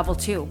easy to travel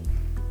too.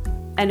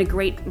 And a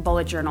great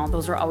bullet journal.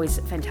 Those are always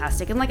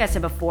fantastic. And like I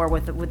said before,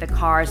 with the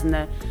cars and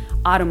the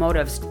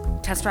automotives,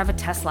 test drive a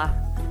Tesla.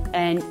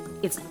 And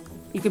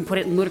you can put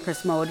it in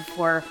ludicrous mode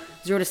for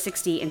 0 to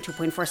 60 in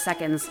 2.4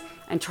 seconds,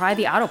 and try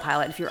the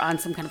autopilot if you're on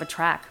some kind of a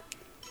track.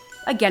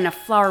 Again, a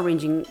flower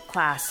arranging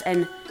class,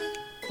 and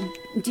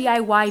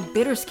DIY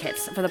bitters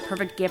kits for the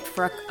perfect gift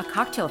for a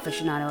cocktail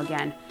aficionado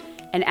again.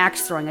 And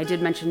axe throwing, I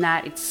did mention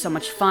that. It's so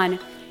much fun.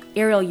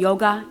 Aerial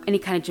yoga, any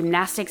kind of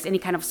gymnastics, any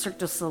kind of Cirque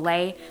du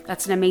Soleil,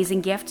 that's an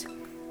amazing gift.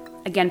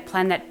 Again,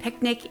 plan that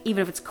picnic,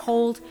 even if it's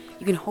cold.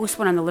 You can host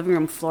one on the living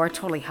room floor,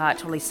 totally hot,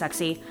 totally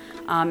sexy,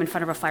 in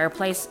front of a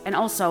fireplace. And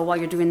also, while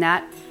you're doing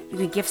that, you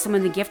could give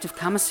someone the gift of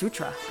Kama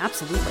Sutra,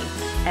 absolutely.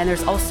 And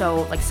there's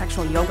also like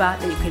sexual yoga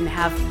that you can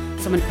have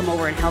someone come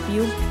over and help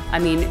you. I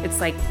mean,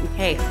 it's like,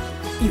 hey,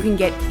 you can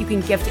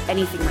gift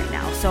anything right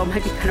now. So it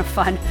might be kind of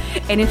fun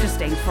and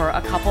interesting for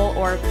a couple,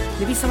 or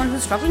maybe someone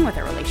who's struggling with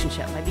their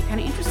relationship. Might be kind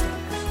of interesting.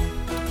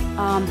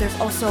 There's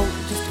also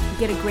just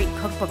get a great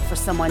cookbook for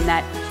someone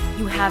that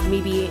you have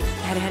maybe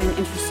had an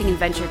interesting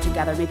adventure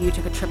together. Maybe you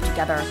took a trip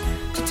together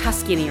to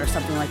Tuscany or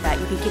something like that.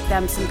 You could get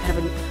them some kind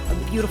of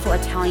a beautiful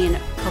Italian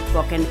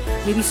cookbook and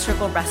maybe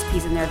circle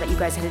recipes in there that you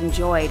guys had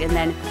enjoyed, and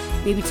then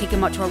maybe take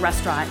them out to a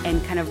restaurant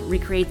and kind of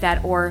recreate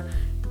that, or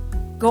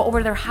go over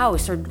to their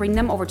house or bring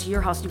them over to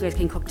your house and you guys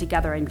can cook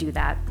together and do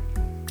that.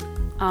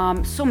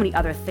 So many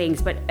other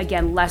things, but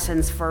again,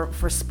 lessons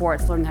for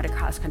sports, learning how to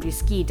cross-country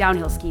ski,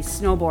 downhill ski,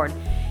 snowboard.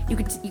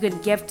 You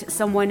could gift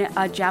someone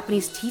a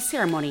Japanese tea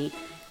ceremony.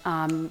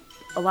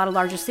 A lot of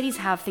larger cities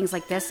have things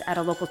like this at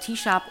a local tea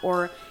shop,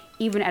 or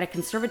even at a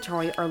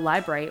conservatory or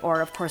library,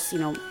 or of course,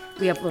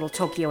 we have Little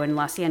Tokyo in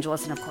Los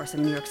Angeles, and of course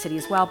in New York City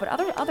as well, but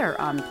other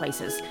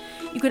places.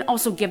 You can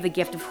also give the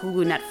gift of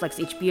Hulu, Netflix,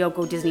 HBO,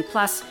 Go Disney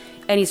Plus,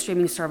 any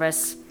streaming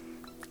service.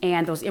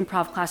 And those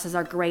improv classes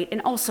are great.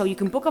 And also, you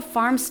can book a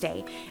farm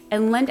stay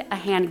and lend a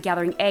hand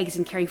gathering eggs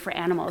and caring for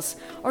animals.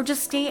 Or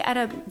just stay at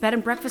a bed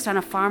and breakfast on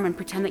a farm and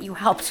pretend that you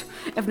helped,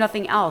 if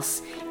nothing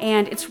else.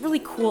 And it's really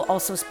cool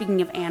also,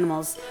 speaking of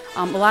animals,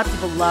 a lot of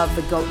people love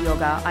the goat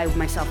yoga. I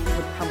myself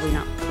would probably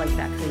not like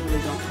that because I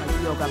really don't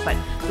like yoga,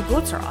 but the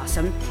goats are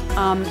awesome.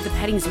 The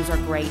petting zoos are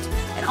great.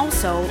 And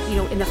also,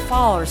 in the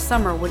fall or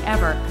summer,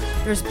 whenever,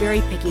 there's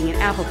berry picking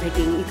and apple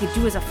picking you could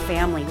do as a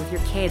family with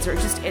your kids, or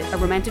just a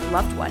romantic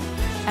loved one.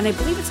 And I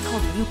believe it's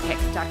called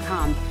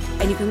youpick.com.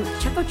 And you can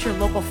check out your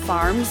local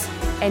farms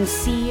and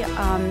see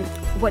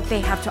what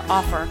they have to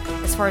offer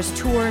as far as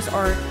tours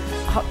or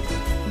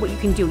what you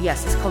can do.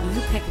 Yes, it's called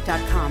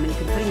youpick.com. And you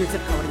can put in your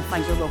zip code and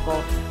find your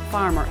local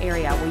farm or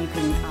area where you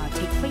can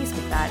take place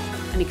with that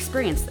and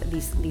experience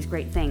these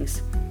great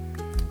things.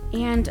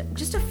 And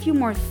just a few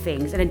more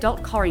things. An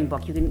adult coloring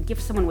book, you can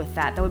give someone with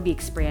that. That would be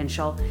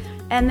experiential.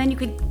 And then you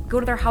could go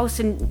to their house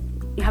and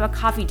have a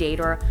coffee date,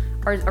 or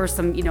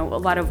some, a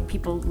lot of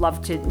people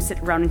love to sit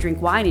around and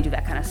drink wine and do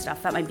that kind of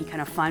stuff. That might be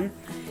kind of fun.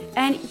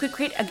 And you could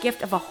create a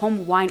gift of a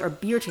home wine or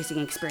beer tasting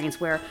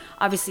experience where,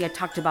 obviously, I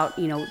talked about,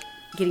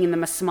 getting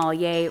them a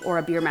sommelier or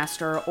a beer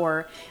master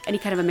or any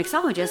kind of a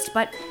mixologist,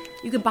 but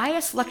you could buy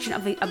a selection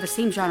of the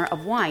same genre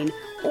of wine,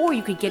 or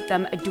you could get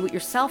them a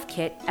do-it-yourself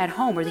kit at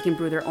home where they can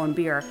brew their own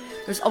beer.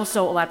 There's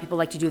also a lot of people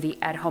like to do the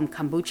at-home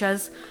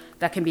kombuchas.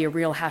 That can be a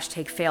real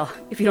 #fail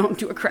if you don't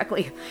do it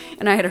correctly.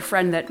 And I had a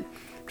friend that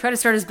tried to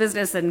start his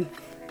business and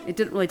it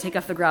didn't really take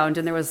off the ground,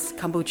 and there was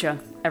kombucha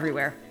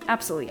everywhere,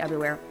 absolutely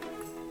everywhere.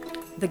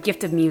 The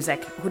gift of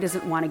music. Who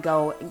doesn't want to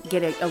go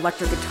get an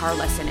electric guitar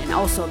lesson? And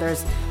also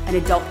there's an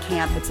adult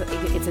camp. It's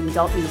an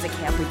adult music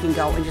camp where you can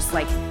go and just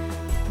like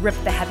rip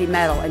the heavy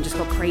metal and just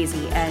go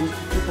crazy. And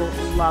people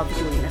love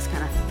doing this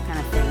kind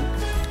of thing.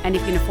 And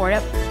if you can afford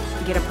it,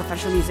 get a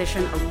professional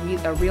musician,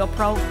 a real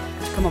pro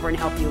to come over and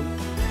help you.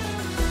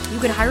 You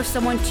could hire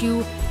someone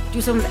to do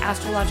someone's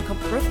astrological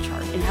birth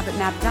chart and have it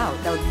mapped out.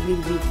 That would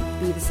maybe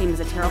be the same as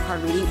a tarot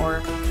card reading,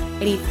 or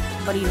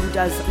anybody who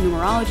does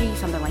numerology,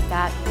 something like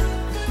that.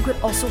 You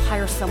could also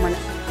hire someone,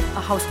 a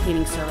house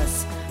cleaning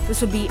service.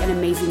 This would be an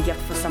amazing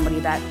gift for somebody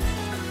that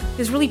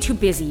is really too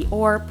busy,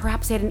 or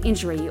perhaps they had an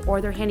injury,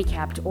 or they're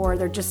handicapped, or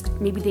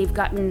maybe they've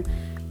gotten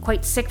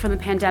quite sick from the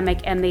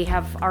pandemic and they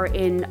have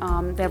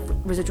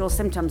residual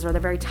symptoms, or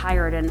they're very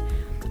tired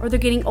or they're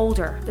getting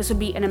older. This would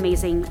be an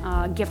amazing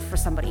gift for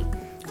somebody.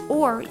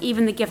 Or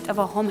even the gift of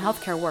a home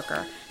healthcare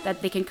worker,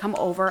 that they can come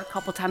over a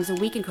couple times a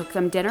week and cook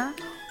them dinner,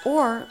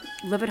 or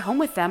live at home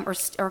with them, or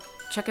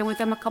check in with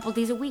them a couple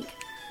days a week.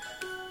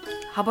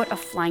 How about a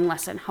flying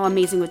lesson? How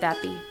amazing would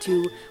that be?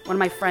 One of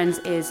my friends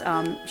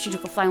she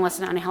took a flying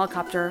lesson on a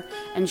helicopter,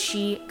 and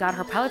she got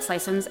her pilot's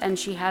license, and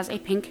she has a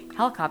pink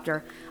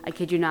helicopter. I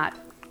kid you not.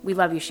 We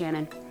love you,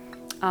 Shannon.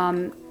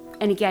 And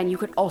again, you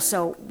could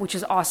also, which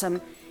is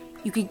awesome,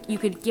 you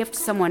could gift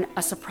someone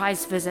a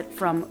surprise visit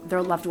from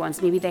their loved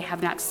ones. Maybe they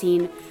have not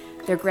seen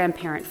their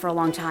grandparent for a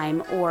long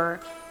time, or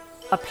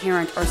a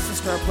parent or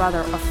sister or brother,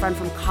 a friend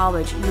from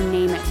college, you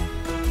name it.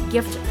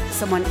 Gift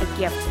someone a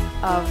gift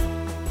of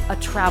a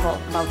travel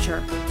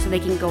voucher so they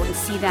can go and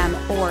see them,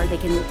 or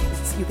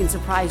you can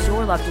surprise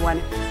your loved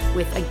one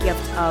with a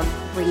gift of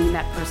bringing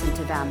that person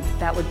to them.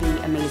 That would be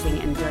amazing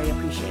and very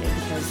appreciated,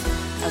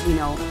 because as we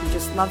know, we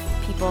just love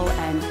people,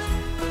 and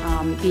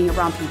being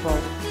around people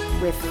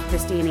with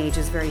this day and age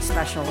is very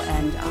special,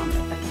 and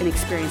an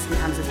experience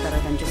sometimes is better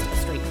than just a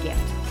straight gift.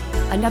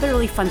 Another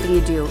really fun thing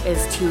to do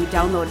is to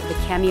download the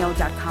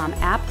Cameo.com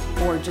app,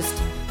 or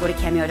just go to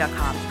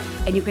Cameo.com,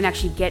 and you can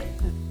actually get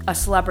a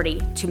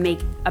celebrity to make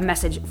a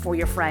message for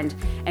your friend,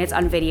 and it's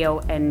on video,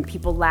 and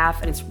people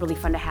laugh, and it's really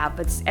fun to have,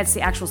 but it's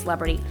the actual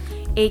celebrity.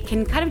 It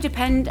can kind of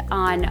depend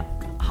on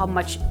how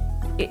much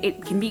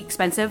it can be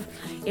expensive.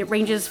 It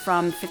ranges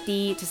from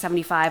 $50 to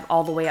 $75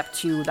 all the way up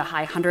to the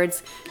high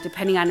hundreds,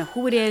 depending on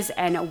who it is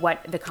and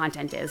what the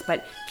content is,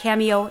 but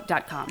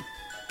Cameo.com.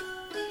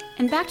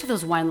 And back to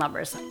those wine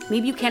lovers.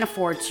 Maybe you can't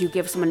afford to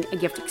give someone a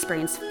gift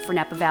experience for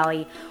Napa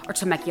Valley or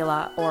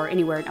Temecula or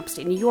anywhere in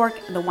upstate New York,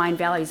 the wine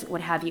valleys,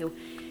 what have you.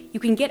 You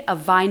can get a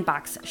Vine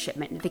Box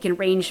shipment. They can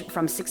range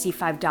from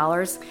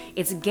 $65.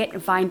 It's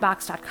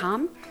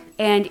getvinebox.com,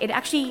 and it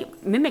actually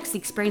mimics the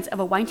experience of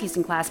a wine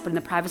tasting class, but in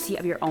the privacy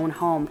of your own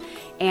home.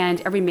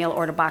 And every mail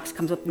order box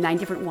comes with 9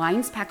 different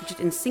wines packaged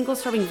in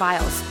single-serving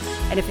vials.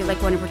 And if they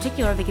like one in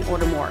particular, they can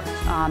order more.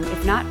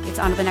 If not, it's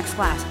on to the next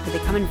glass. But they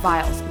come in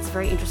vials. It's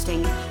very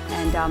interesting.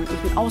 And you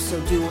can also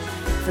do,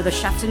 for the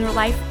chefs in your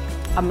life,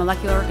 a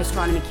molecular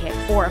gastronomy kit,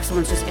 or if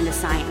someone's just into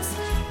science.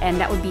 And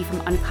that would be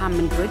from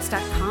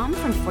uncommongoods.com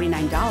from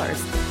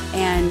 $49.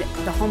 And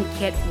the home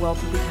kit will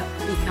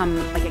become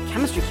like a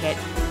chemistry kit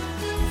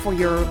for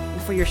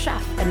your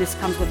chef. And this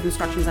comes with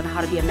instructions on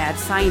how to be a mad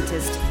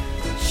scientist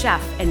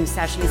chef and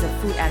sachets of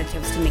food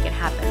additives to make it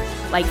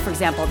happen. Like, for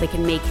example, they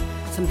can make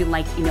something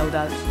like,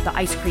 the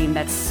ice cream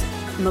that's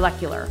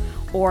molecular,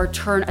 or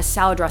turn a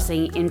salad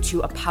dressing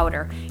into a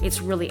powder.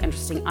 It's really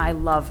interesting. I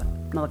love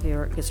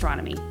molecular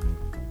gastronomy.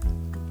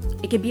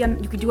 It could be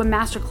you could do a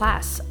master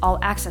class, all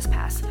access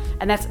pass,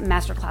 and that's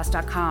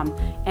masterclass.com.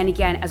 And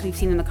again, as we've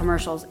seen in the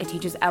commercials, it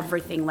teaches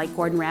everything. Like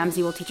Gordon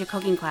Ramsay will teach a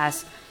cooking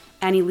class,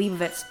 Annie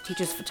Leibovitz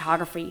teaches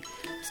photography,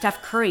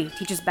 Steph Curry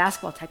teaches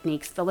basketball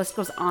techniques. The list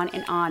goes on.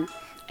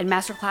 And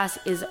masterclass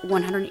is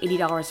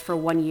 $180 for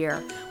 1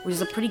 year, which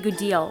is a pretty good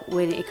deal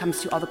when it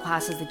comes to all the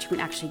classes that you can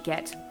actually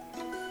get.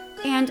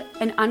 And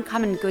an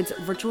Uncommon Goods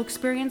virtual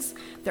experience.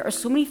 There are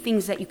so many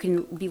things that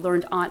can be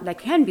learned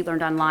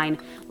online,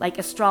 like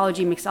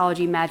astrology,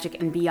 mixology,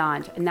 magic, and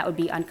beyond. And that would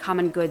be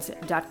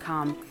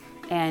uncommongoods.com.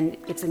 And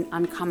it's an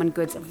Uncommon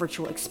Goods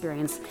virtual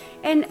experience.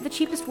 And the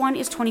cheapest one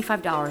is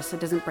 $25, so it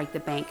doesn't break the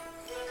bank.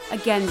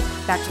 Again,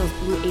 back to those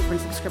Blue Apron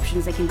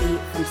subscriptions, they can be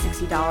from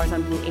 $60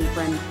 on Blue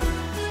Apron.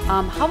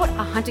 How about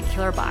a Hunt a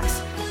Killer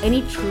box?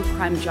 Any true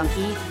crime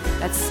junkie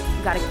that's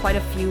got quite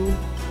a few.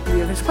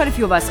 There's quite a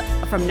few of us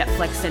from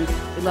Netflix, and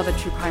we love the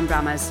true crime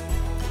dramas.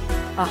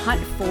 A Hunt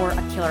for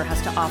a Killer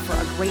has to offer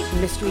a great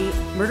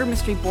murder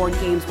mystery board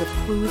games with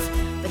clues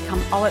that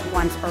come all at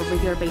once or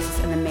regular basis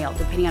in the mail,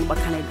 depending on what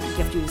kind of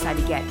gift you decide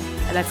to get.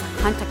 And that's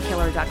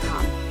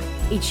huntakiller.com.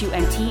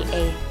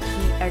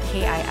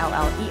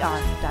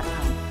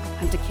 HUNTAKILLER.com.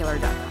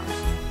 huntakiller.com.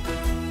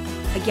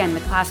 Again, the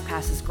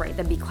ClassPass is great.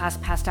 That'd be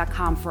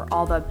ClassPass.com for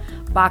all the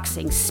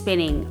boxing,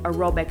 spinning,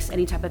 aerobics,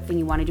 any type of thing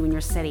you want to do in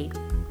your city.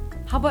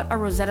 How about a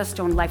Rosetta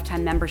Stone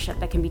lifetime membership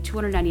that can be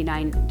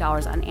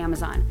 $299 on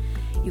Amazon?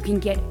 You can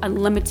get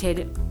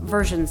unlimited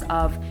versions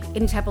of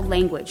any type of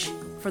language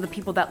for the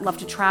people that love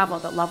to travel,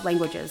 that love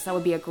languages. That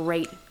would be a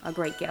great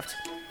gift.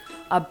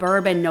 A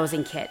bourbon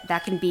nosing kit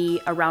that can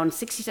be around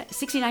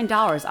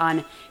 $69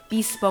 on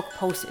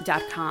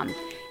bespokepost.com.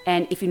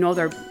 And if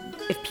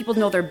people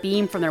know their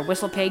beam from their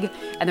Whistle Pig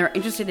and they're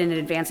interested in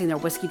advancing their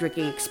whiskey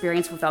drinking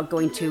experience without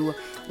going to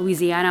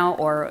Louisiana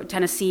or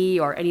Tennessee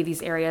or any of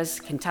these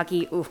areas,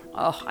 Kentucky,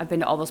 I've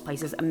been to all those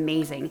places,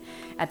 amazing,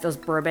 at those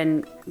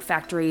bourbon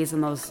factories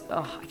and those,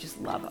 I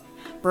just love it.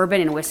 Bourbon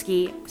and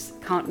whiskey,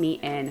 count me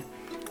in.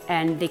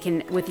 And they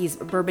can, with these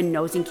bourbon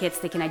nosing kits,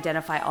 they can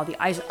identify all the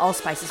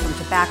allspices from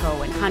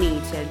tobacco and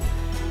honey to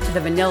the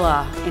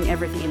vanilla and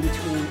everything in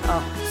between.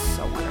 Oh, it's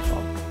so wonderful.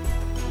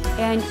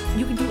 And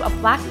you can do a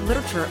Black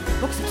literature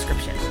book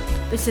subscription.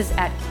 This is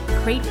at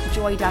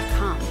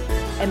cratejoy.com.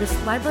 And this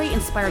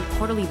library-inspired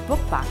quarterly book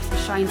box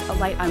shines a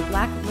light on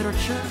Black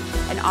literature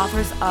and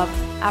authors of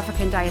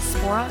African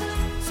diaspora,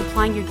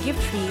 supplying your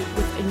giftee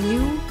with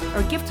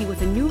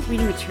a new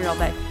reading material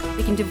that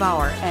they can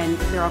devour. And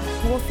there are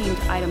cool themed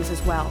items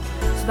as well.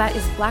 So that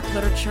is Black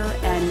literature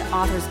and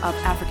authors of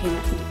African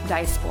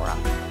diaspora.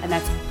 And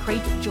that's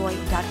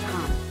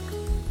cratejoy.com.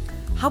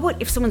 How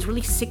about if someone's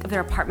really sick of their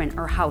apartment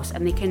or house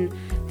and they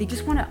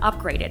just want to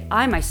upgrade it?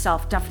 I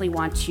myself definitely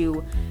want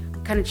to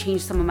kind of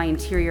change some of my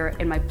interior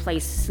in my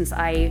place since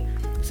I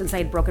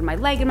had broken my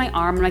leg and my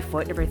arm and my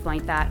foot and everything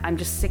like that. I'm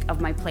just sick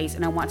of my place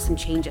and I want some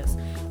changes.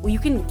 Well, you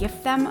can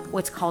gift them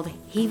what's called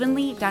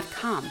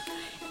Havenly.com,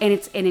 and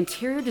it's an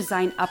interior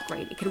design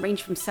upgrade. It can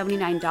range from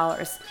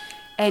 $79.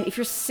 And if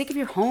you're sick of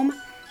your home,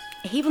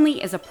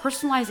 Havenly is a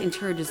personalized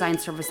interior design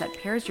service that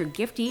pairs your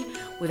giftee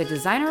with a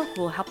designer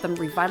who will help them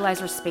revitalize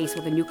their space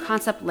with a new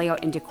concept,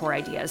 layout, and decor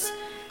ideas.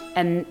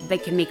 And they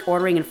can make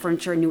ordering and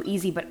furniture new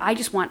easy, but I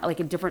just want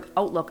like a different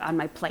outlook on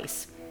my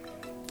place.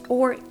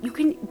 Or you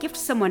can gift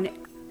someone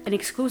an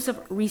exclusive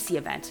Reese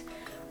event.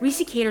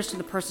 Reese caters to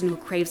the person who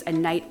craves a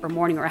night or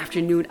morning or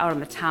afternoon out on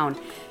the town,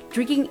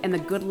 drinking in the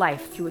good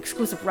life through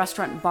exclusive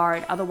restaurant, bar,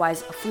 and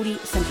otherwise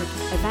foodie-centric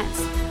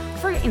events.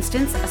 For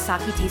instance, a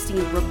sake tasting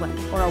in Brooklyn,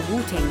 or a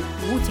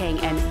Wu-Tang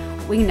and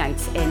wing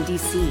nights in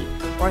DC,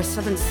 or a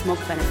Southern Smoke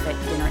benefit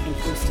dinner in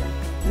Houston.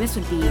 And this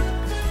would be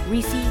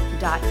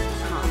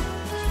Reese.com.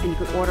 And you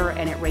could order,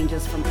 and it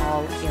ranges from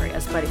all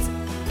areas, but it's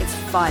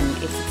fun,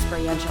 it's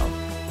experiential.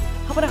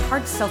 How about a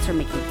hard seltzer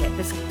making kit?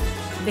 This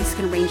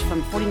can range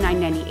from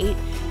 $49.98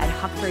 at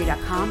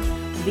huckberry.com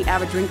for the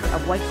avid drinker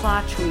of White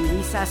Claw, Truly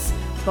Recess,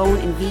 Bone,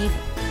 and Vive.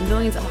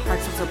 Millions of hard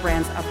seltzer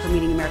brands are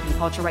permeating American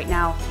culture right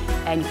now,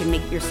 and you can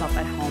make it yourself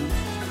at home.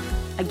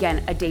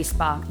 Again, a day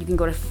spa. You can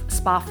go to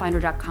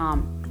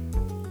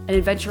spafinder.com. An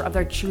adventure of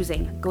their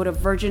choosing. Go to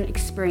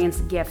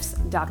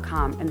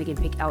virginexperiencegifts.com, and they can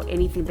pick out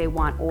anything they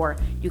want, or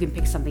you can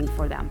pick something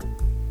for them.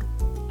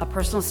 A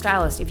personal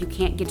stylist if you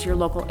can't get to your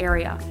local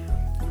area,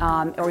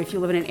 or if you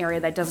live in an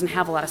area that doesn't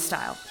have a lot of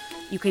style.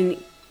 You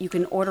can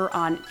order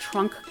on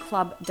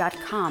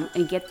trunkclub.com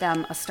and get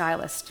them a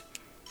stylist.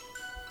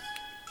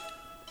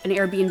 An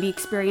Airbnb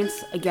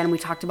experience, again, we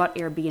talked about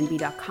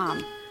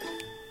airbnb.com.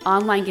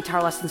 Online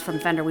guitar lessons from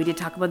Fender, we did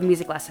talk about the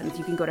music lessons.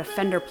 You can go to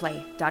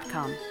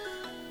fenderplay.com.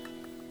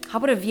 How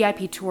about a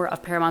VIP tour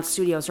of Paramount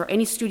Studios or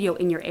any studio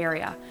in your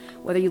area?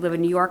 Whether you live in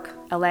New York,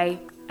 LA,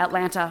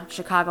 Atlanta,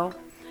 Chicago,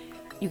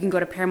 you can go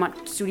to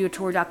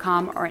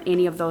ParamountStudioTour.com or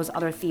any of those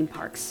other theme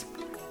parks.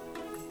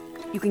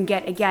 You can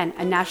get, again,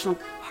 a National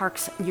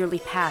Parks yearly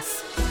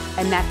pass,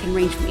 and that can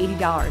range from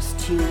 $80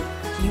 to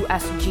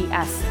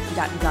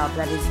usgs.gov.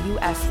 That is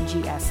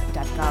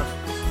usgs.gov.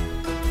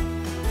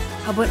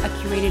 How about a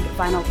curated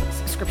vinyl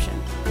subscription?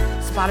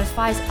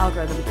 Spotify's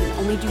algorithm can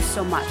only do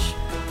so much.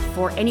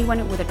 For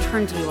anyone with a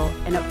turntable,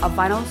 and a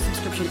vinyl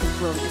subscription is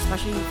brilliant,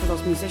 especially for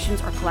those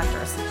musicians or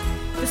collectors.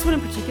 This one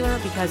in particular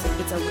because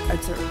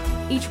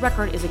each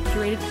record is a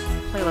curated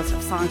playlist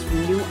of songs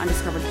from new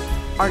undiscovered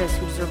artists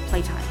who deserve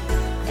playtime.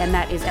 And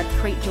that is at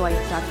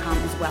cratejoy.com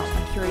as well,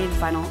 a curated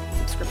vinyl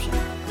subscription.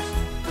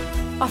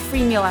 A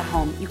free meal at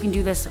home. You can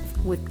do this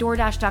with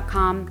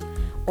DoorDash.com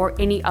or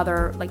any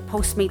other, like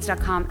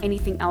Postmates.com,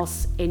 anything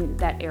else in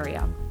that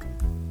area.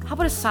 How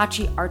about a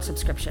Saatchi art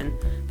subscription?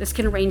 This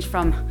can range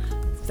from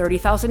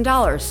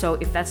 $30,000. So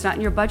if that's not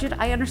in your budget,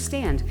 I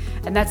understand.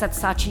 And that's at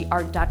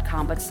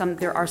SaatchiArt.com. But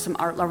there are some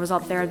art lovers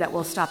out there that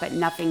will stop at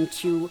nothing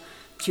to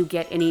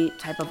get any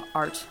type of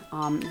art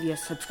via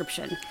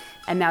subscription.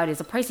 And now it is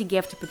a pricey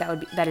gift, but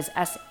that is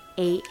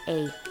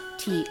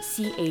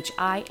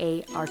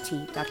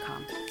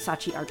SaatchiArt.com.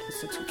 Saatchi Art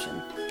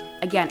subscription.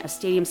 Again, a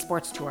stadium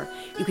sports tour.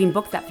 You can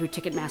book that through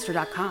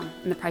Ticketmaster.com,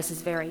 and the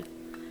prices vary.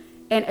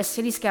 And a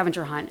city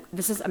scavenger hunt.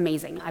 This is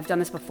amazing. I've done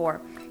this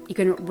before. You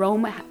can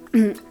roam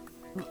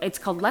it's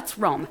called Let's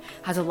Roam,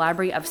 has a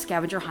library of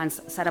scavenger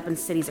hunts set up in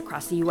cities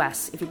across the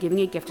U.S. If you're giving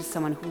a gift to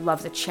someone who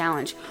loves a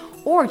challenge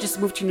or just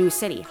moved to a new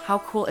city, how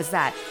cool is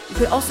that? You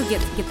could also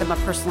get them a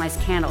personalized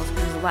candles.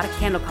 There's a lot of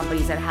candle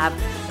companies that have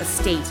a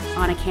state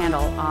on a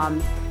candle,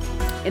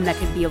 and that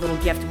could be a little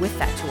gift with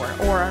that tour,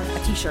 or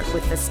a t-shirt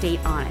with the state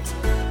on it.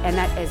 And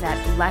that is at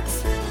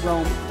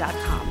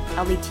letsroam.com,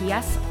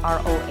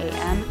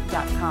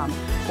 LETSROAM.com.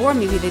 Or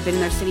maybe they've been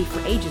in their city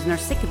for ages and they're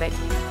sick of it.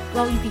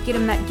 Well, you could get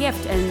them that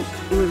gift and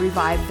it would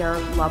revive their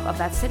love of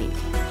that city.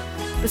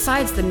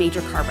 Besides the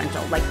major car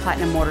rental, like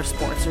Platinum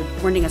Motorsports or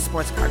renting a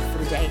sports car for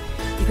the day,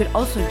 you could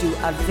also do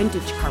a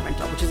vintage car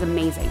rental, which is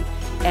amazing.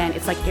 And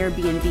it's like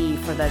Airbnb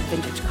for the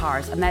vintage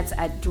cars. And that's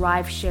at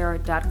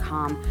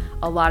driveshare.com.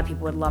 A lot of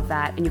people would love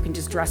that. And you can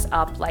just dress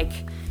up like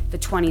the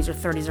 20s or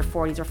 30s or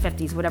 40s or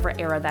 50s, whatever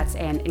era that's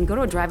in, and go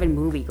to a drive-in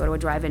movie, go to a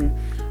drive-in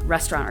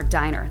restaurant or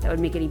diner. That would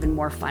make it even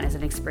more fun as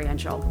an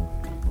experiential.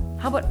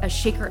 How about a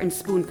shaker and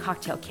spoon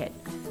cocktail kit?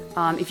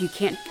 If you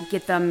can't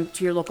get them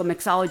to your local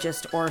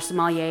mixologist or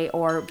sommelier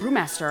or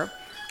brewmaster,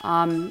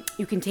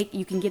 you can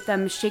get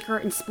them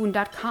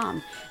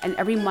shakerandspoon.com, and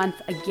every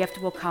month a gift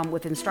will come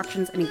with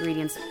instructions and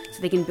ingredients so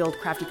they can build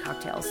crafty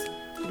cocktails.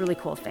 Really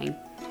cool thing.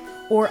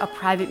 Or a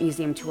private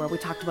museum tour. We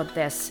talked about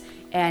this,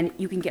 and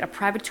you can get a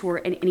private tour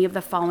in any of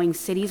the following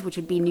cities, which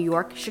would be New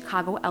York,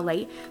 Chicago,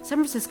 LA, San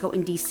Francisco,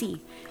 and DC.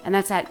 And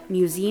that's at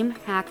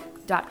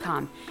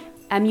museumhack.com,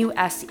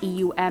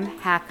 MUSEUM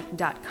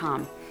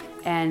hack.com.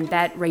 And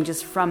that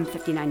ranges from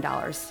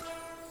 $59.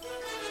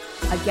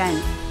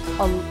 Again,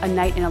 a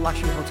night in a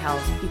luxury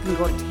hotels. You can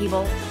go to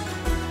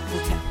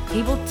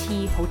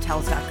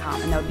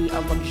tabletehotels.com, and that would be a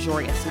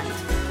luxurious night.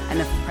 And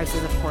the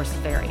prices, of course,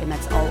 vary, and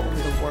that's all over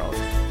the world.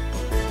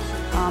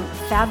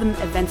 Fathom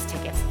events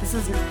tickets. This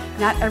is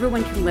not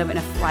everyone can live in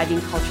a thriving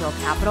cultural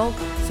capital,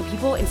 so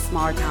people in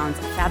smaller towns,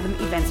 Fathom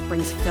Events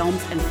brings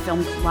films and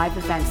filmed live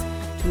events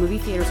to movie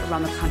theaters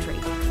around the country,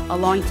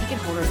 allowing ticket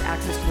holders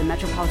access to the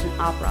Metropolitan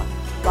Opera,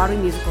 Broadway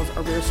musicals,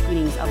 or rare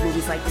screenings of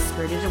movies like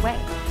Spirited Away.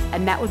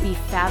 And that would be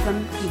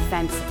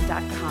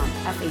fathomevents.com,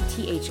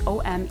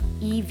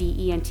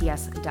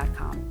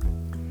 FATHOMEVENTS.com.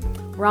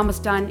 We're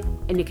almost done,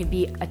 and it could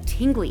be a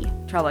tingly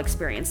travel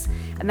experience,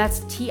 and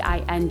that's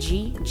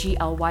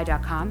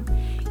TINGGLY.com.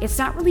 It's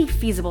not really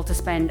feasible to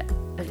send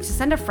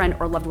a friend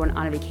or loved one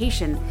on a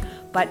vacation,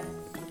 but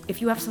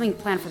if you have something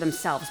planned for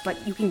themselves,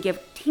 but you can give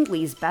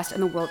Tingley's Best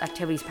in the World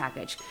Activities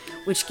Package,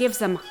 which gives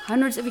them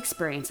hundreds of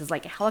experiences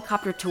like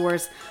helicopter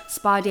tours,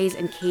 spa days,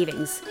 and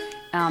cavings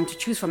to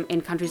choose from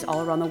in countries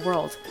all around the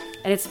world.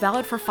 And it's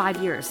valid for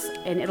 5 years,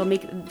 and it'll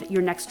make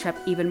your next trip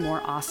even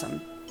more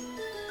awesome.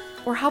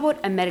 Or how about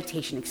a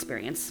meditation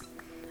experience?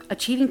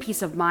 Achieving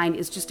peace of mind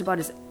is just about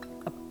as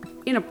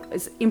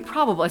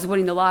improbable as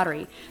winning the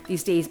lottery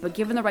these days, but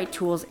given the right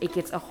tools, it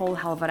gets a whole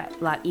hell of a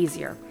lot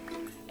easier.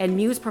 And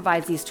Muse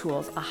provides these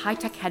tools, a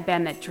high-tech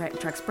headband that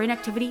tracks brain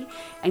activity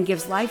and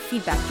gives live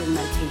feedback during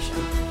meditation.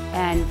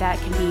 And that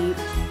can be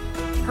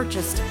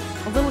purchased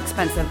a little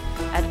expensive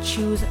at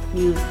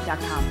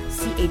choosemuse.com,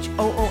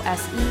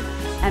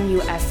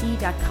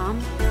 CHOOSEMUSE.com,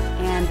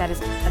 and that is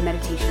a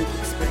meditation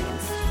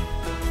experience.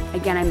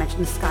 Again, I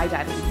mentioned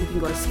skydiving. You can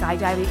go to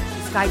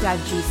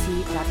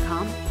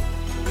skydivegc.com.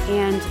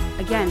 And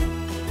again,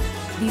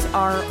 these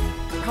are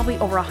probably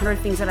over 100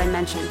 things that I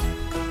mentioned,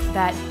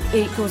 that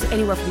it goes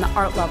anywhere from the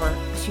art lover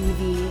to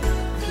the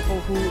people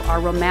who are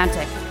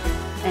romantic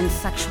and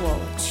sexual,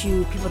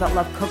 to people that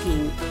love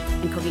cooking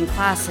and cooking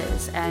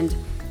classes and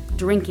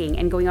drinking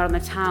and going out on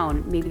the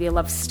town. Maybe they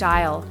love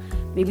style.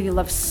 Maybe they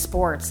love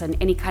sports and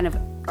any kind of,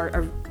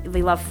 or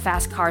they love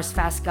fast cars,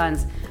 fast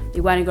guns. They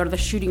want to go to the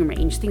shooting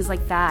range, things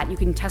like that. You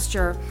can test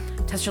your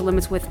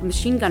limits with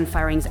machine gun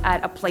firings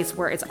at a place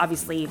where it's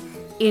obviously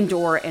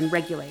indoor and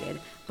regulated.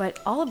 But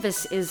all of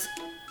this is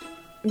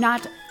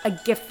not a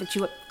gift that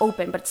you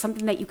open, but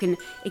something that you can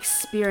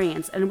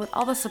experience. And with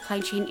all the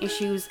supply chain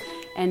issues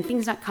and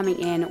things not coming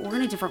in, we're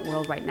in a different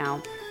world right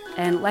now.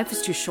 And life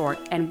is too short.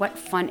 And what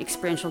fun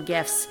experiential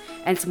gifts.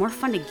 And it's more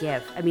fun to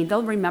give. I mean,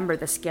 they'll remember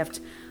this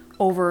gift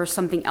over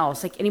something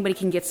else. Like anybody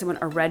can get someone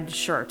a red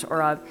shirt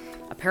or a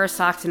pair of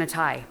socks and a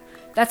tie.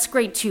 That's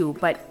great too,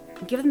 but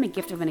give them a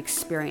gift of an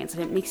experience,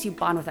 and it makes you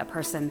bond with that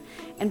person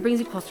and brings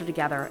you closer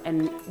together.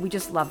 And we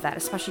just love that,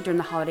 especially during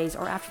the holidays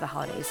or after the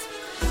holidays.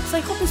 So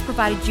I hope this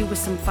provided you with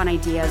some fun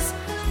ideas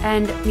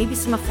and maybe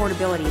some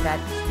affordability, that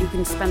you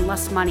can spend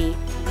less money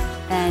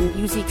and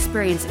use the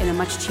experience in a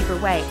much cheaper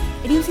way.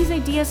 And use these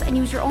ideas and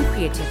use your own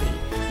creativity.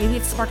 Maybe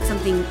it sparked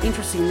something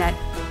interesting that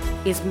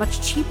is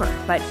much cheaper,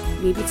 but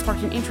maybe it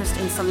sparked an interest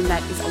in something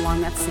that is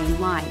along that same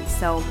line.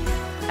 So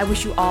I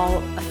wish you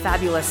all a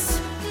fabulous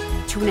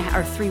 2.5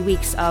 or 3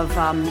 weeks of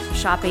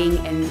shopping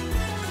and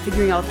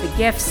figuring out the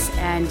gifts,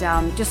 and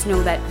just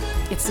know that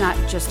it's not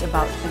just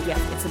about a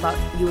gift. It's about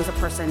you as a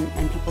person,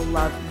 and people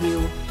love you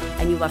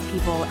and you love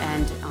people,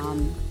 and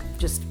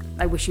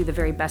I wish you the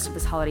very best of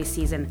this holiday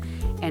season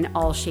in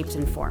all shapes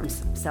and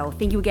forms. So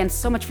thank you again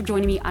so much for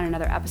joining me on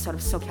another episode of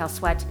SoCal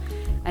Sweat,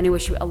 and I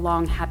wish you a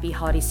long, happy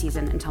holiday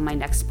season until my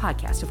next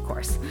podcast, of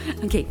course.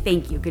 Okay,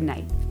 thank you. Good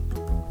night.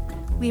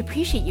 We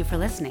appreciate you for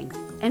listening,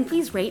 and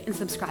please rate and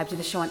subscribe to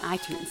the show on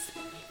iTunes.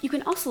 You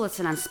can also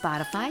listen on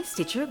Spotify,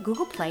 Stitcher,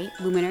 Google Play,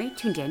 Luminary,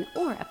 TuneIn,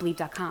 or at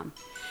Believe.com.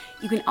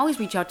 You can always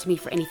reach out to me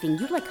for anything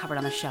you'd like covered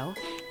on the show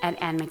at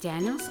Ann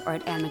McDaniels or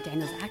at Ann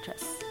McDaniels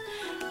Actress.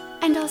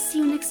 And I'll see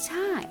you next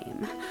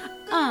time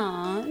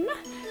on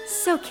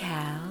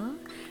SoCal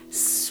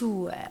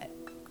Sweat.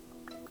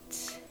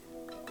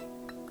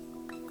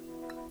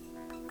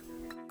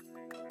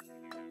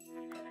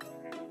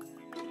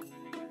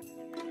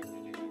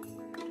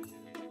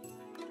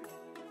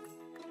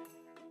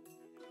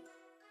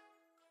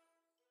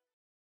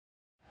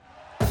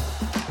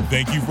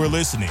 Thank you for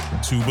listening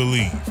to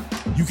Believe.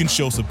 You can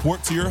show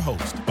support to your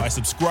host by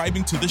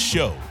subscribing to the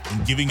show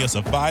and giving us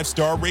a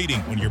 5-star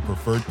rating on your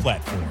preferred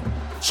platform.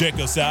 Check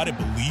us out at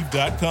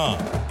Believe.com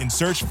and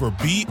search for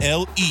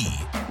BLEAV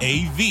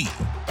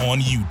on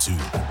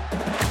YouTube.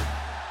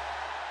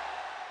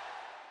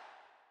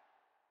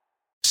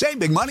 Save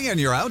big money on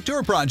your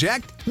outdoor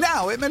project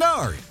now at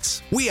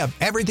Menards. We have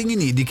everything you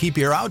need to keep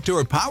your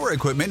outdoor power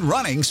equipment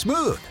running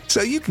smooth,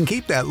 so you can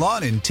keep that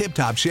lawn in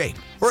tip-top shape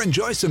or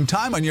enjoy some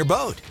time on your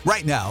boat.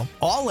 Right now,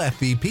 all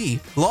FVP,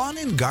 lawn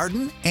and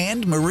garden,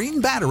 and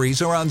marine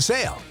batteries are on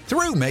sale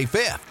through May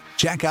 5th.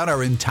 Check out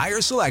our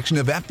entire selection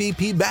of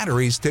FVP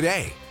batteries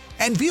today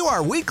and view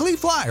our weekly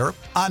flyer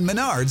on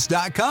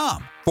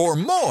Menards.com for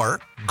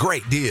more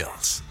great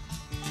deals.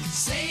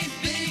 Save